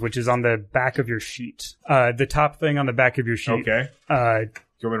move, which is on the back of your sheet. The top thing on the back of your sheet. Okay. Uh,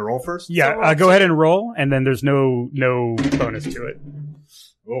 You want me to roll first? yeah, go ahead and roll, and then there's no bonus to it.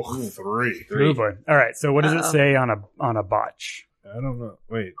 Oh, 3. Oh boy. All right. So what does it Uh-oh. say on a botch? I don't know.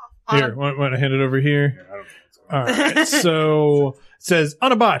 Wait. Here, want to hand it over here? I don't know. All right. So it says,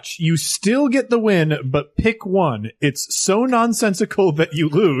 on a botch, you still get the win, but pick one. It's so nonsensical that you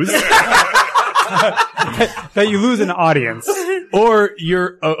lose, That you lose an audience. or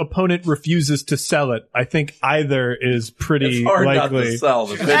your opponent refuses to sell it. I think either is pretty It's hard not likely. to sell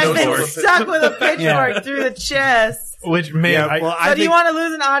the I've been pitchfork. stuck with a pitchfork through the chest. Which, man, Yeah, I So do you want to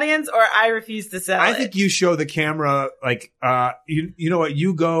lose an audience, or I refuse to sell I it? think you show the camera, like, you know what?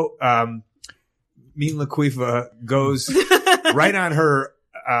 You go, Mean Laquifa goes right on her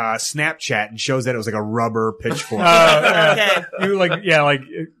Snapchat and shows that it was like a rubber pitchfork. Okay. You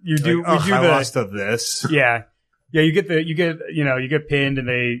you do. Like, we do I the lost to this. yeah. Yeah, you get pinned and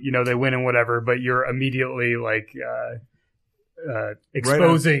they win and whatever, but you're immediately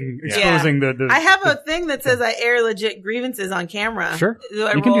exposing the I have a thing that says I air legit grievances on camera. Sure. Do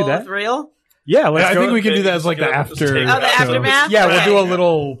I You can do roll that. with real? yeah, let's I go. think we can do that as like the Okay, after. just take- Oh, the show. aftermath? Yeah, we'll Okay. do a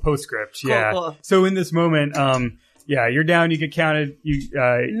little postscript. Yeah. Cool. So in this moment, you're down, you get counted, you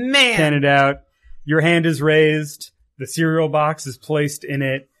Man. counted out, your hand is raised, the cereal box is placed in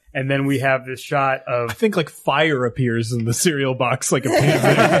it, and then we have this shot I of think like fire appears in the cereal box, like a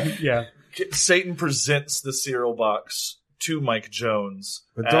painting. yeah. Satan presents the cereal box to Mike Jones.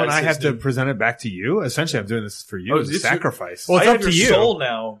 But don't as I his have to new- present it back to you? Essentially, I'm doing this for you Oh, as a this is- sacrifice. Well, it's I up have to your you. soul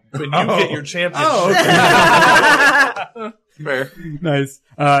now, but you get your championship. Fair. Nice.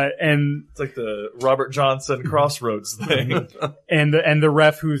 And It's like the Robert Johnson Crossroads thing. and the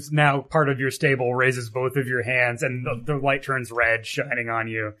ref, who's now part of your stable, raises both of your hands, and the light turns red, shining on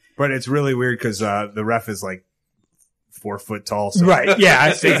you. But it's really weird because the ref is like 4 foot tall. So Right?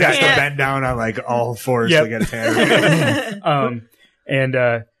 Yeah. Satan has to Yeah. bend down on like all fours Yep. to get his hand.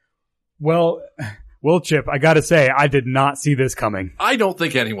 Well, Chip, I gotta say, I did not see this coming. I don't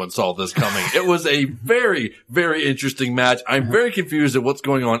think anyone saw this coming. It was a very, very interesting match. I'm very confused at what's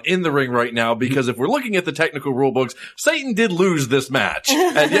going on in the ring right now because if we're looking at the technical rule books, Satan did lose this match.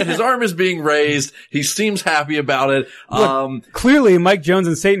 And yet his arm is being raised. He seems happy about it. Clearly, Mike Jones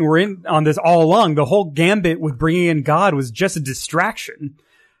and Satan were in on this all along. The whole gambit with bringing in God was just a distraction.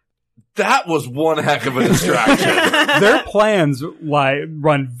 That was one heck of a distraction. Their plans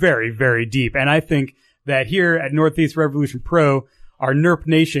run very, very deep. And I think that here at Northeast Revolution Pro, our NERP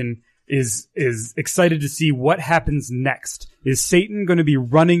Nation is excited to see what happens next. Is Satan going to be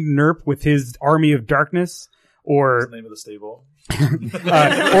running NERP with his army of darkness? Or the name of the stable.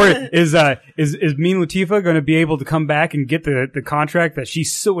 or is Mean Latifah going to be able to come back and get the contract that she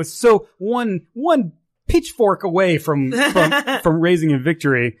was so one pitchfork away from raising a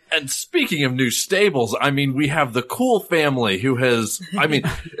victory? And speaking of new stables, I mean, we have the Cool family who has, I mean,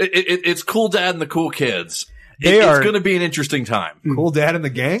 it's Cool Dad and the Cool Kids. It's going to be an interesting time. Cool Dad and the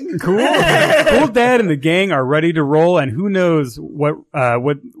gang? Cool Dad and the gang are ready to roll, and who knows what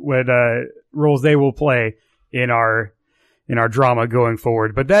roles they will play in our drama going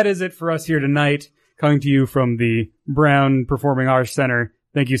forward. But that is it for us here tonight, coming to you from the Brown Performing Arts Center.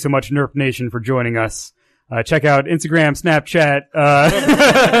 Thank you so much, Nerf Nation, for joining us. Check out Instagram, Snapchat,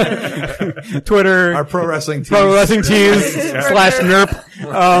 Twitter, Our pro wrestling team. /Nerf.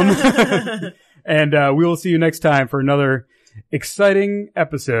 And we will see you next time for another exciting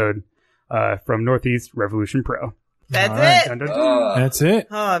episode from Northeast Revolution Pro. That's it. Dun, dun, dun. That's it.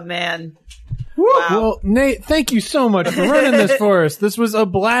 Oh, man. Wow. Well, Nate, thank you so much for running this for us. This was a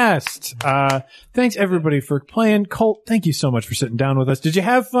blast. Thanks everybody for playing. Colt, thank you so much for sitting down with us. Did you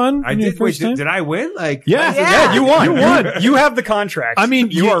have fun? I did. Wait, did I win? Like, Yeah, You won. You have the contract. I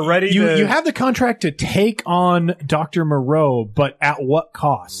mean, you are ready. You have the contract to take on Dr. Moreau, but at what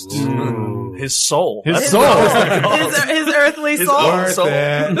cost? His soul. His That's soul. His earthly his soul. own soul.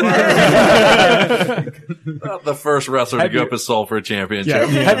 Not the first wrestler to give up his soul for a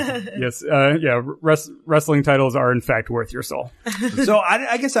championship. Yes. Wrestling titles are in fact worth your soul. So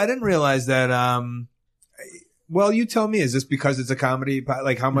I guess I didn't realize that. Well, you tell me. Is this because it's a comedy?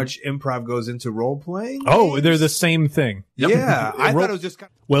 Like how much improv goes into role playing? Oh, they're the same thing. Yeah, I thought it was just.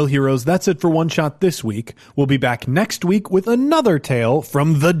 Well, heroes, that's it for One Shot this week. We'll be back next week with another tale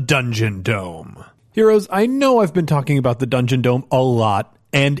from the Dungeon Dome. Heroes, I know I've been talking about the Dungeon Dome a lot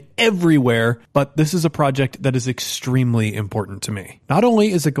and everywhere, but this is a project that is extremely important to me. Not only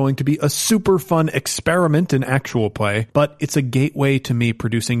is it going to be a super fun experiment in actual play, but it's a gateway to me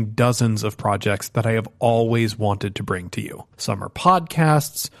producing dozens of projects that I have always wanted to bring to you. Some are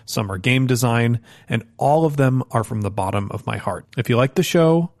podcasts, some are game design, and all of them are from the bottom of my heart. If you like the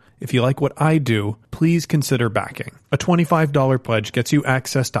show, if you like what I do, please consider backing. A $25 pledge gets you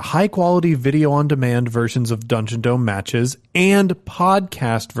access to high-quality video-on-demand versions of Dungeon Dome matches and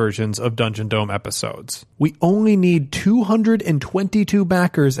podcast versions of Dungeon Dome episodes. We only need 222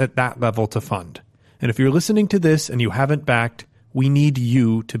 backers at that level to fund. And if you're listening to this and you haven't backed, we need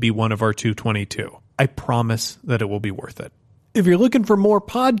you to be one of our 222. I promise that it will be worth it. If you're looking for more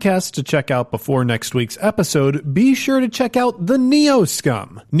podcasts to check out before next week's episode, be sure to check out The Neo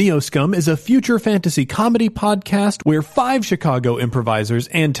Scum. Neo Scum is a future fantasy comedy podcast where 5 Chicago improvisers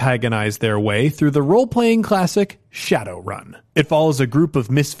antagonize their way through the role-playing classic Shadowrun. It follows a group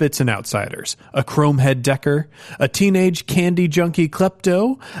of misfits and outsiders, a chromehead decker, a teenage candy junkie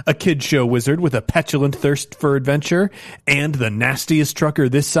klepto, a kid show wizard with a petulant thirst for adventure, and the nastiest trucker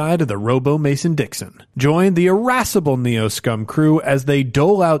this side of the Robo Mason-Dixon. Join the irascible Neo Scum crew as they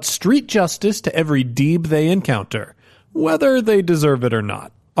dole out street justice to every deeb they encounter, whether they deserve it or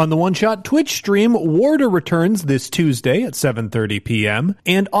not. On the One Shot Twitch stream, Warder returns this Tuesday at 7:30 p.m.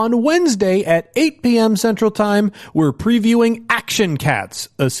 And on Wednesday at 8 p.m. Central Time, we're previewing Action Cats,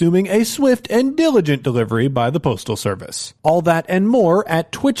 assuming a swift and diligent delivery by the Postal Service. All that and more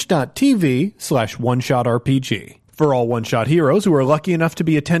at twitch.tv/OneShotRPG. For all One-Shot heroes who are lucky enough to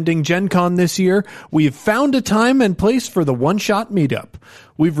be attending Gen Con this year, we've found a time and place for the One-Shot meetup.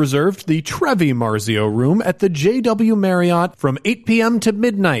 We've reserved the Trevi Marzio room at the JW Marriott from 8 p.m. to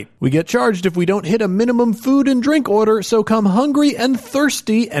midnight. We get charged if we don't hit a minimum food and drink order, so come hungry and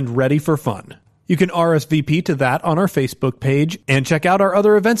thirsty and ready for fun. You can RSVP to that on our Facebook page and check out our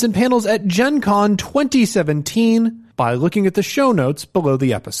other events and panels at Gen Con 2017 by looking at the show notes below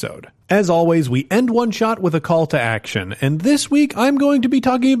the episode. As always, we end One Shot with a call to action, and this week I'm going to be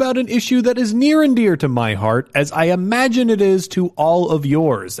talking about an issue that is near and dear to my heart, as I imagine it is to all of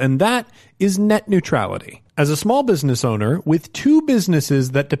yours, and that is net neutrality. As a small business owner with 2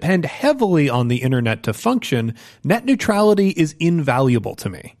 businesses that depend heavily on the internet to function, net neutrality is invaluable to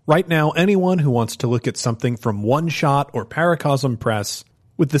me. Right now, anyone who wants to look at something from One Shot or Paracosm Press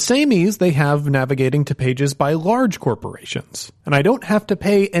with the same ease they have navigating to pages by large corporations. And I don't have to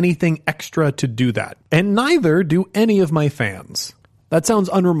pay anything extra to do that. And neither do any of my fans. That sounds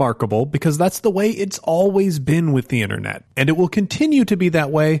unremarkable because that's the way it's always been with the internet. And it will continue to be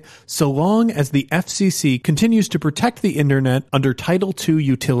that way so long as the FCC continues to protect the internet under Title II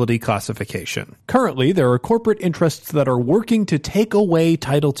utility classification. Currently, there are corporate interests that are working to take away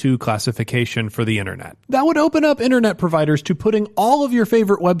Title II classification for the internet. That would open up internet providers to putting all of your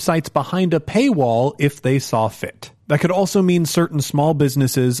favorite websites behind a paywall if they saw fit. That could also mean certain small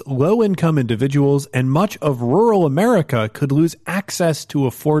businesses, low-income individuals, and much of rural America could lose access to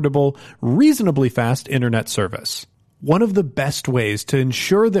affordable, reasonably fast internet service. One of the best ways to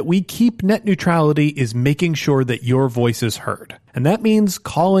ensure that we keep net neutrality is making sure that your voice is heard. And that means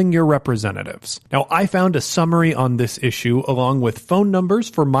calling your representatives. Now, I found a summary on this issue along with phone numbers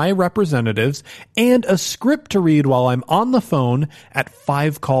for my representatives and a script to read while I'm on the phone at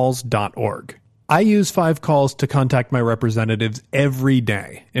 5calls.org. I use 5 calls to contact my representatives every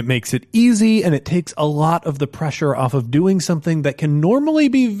day. It makes it easy and it takes a lot of the pressure off of doing something that can normally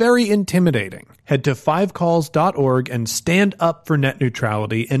be very intimidating. Head to 5calls.org and stand up for net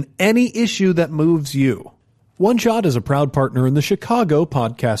neutrality in any issue that moves you. One Shot is a proud partner in the Chicago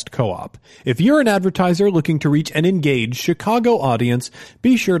Podcast Co-op. If you're an advertiser looking to reach an engaged Chicago audience,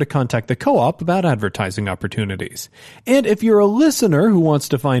 be sure to contact the Co-op about advertising opportunities. And if you're a listener who wants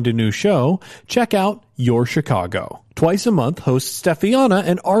to find a new show, check out Your Chicago. Twice a month, hosts Steffiana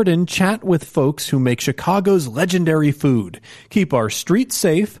and Arden chat with folks who make Chicago's legendary food, keep our streets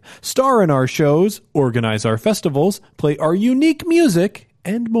safe, star in our shows, organize our festivals, play our unique music,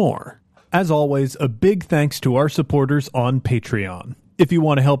 and more. As always, a big thanks to our supporters on Patreon. If you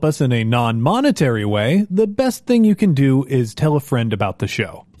want to help us in a non-monetary way, the best thing you can do is tell a friend about the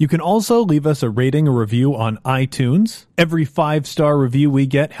show. You can also leave us a rating or review on iTunes. Every 5-star review we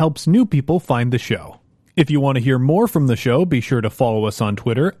get helps new people find the show. If you want to hear more from the show, be sure to follow us on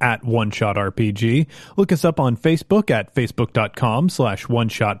Twitter at OneShotRPG. Look us up on Facebook at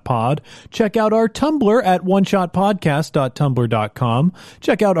facebook.com/OneShotPod. Check out our Tumblr at OneShotPodcast.tumblr.com.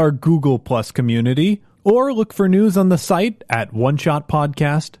 Check out our Google Plus community, or look for news on the site at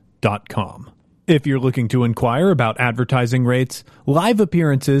OneShotPodcast.com. If you're looking to inquire about advertising rates, live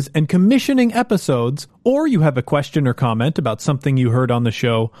appearances, and commissioning episodes, or you have a question or comment about something you heard on the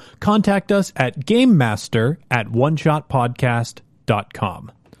show, contact us at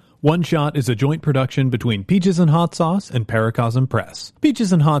GameMaster@OneShotPodcast.com. One Shot is a joint production between Peaches and Hot Sauce and Paracosm Press.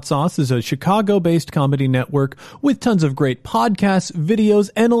 Peaches and Hot Sauce is a Chicago-based comedy network with tons of great podcasts, videos,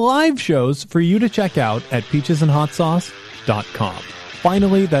 and live shows for you to check out at peachesandhotsauce.com.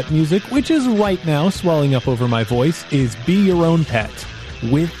 Finally, that music, which is right now swelling up over my voice, is Be Your Own Pet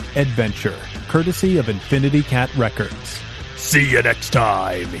with Adventure, courtesy of Infinity Cat Records. See you next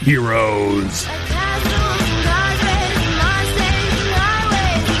time, heroes!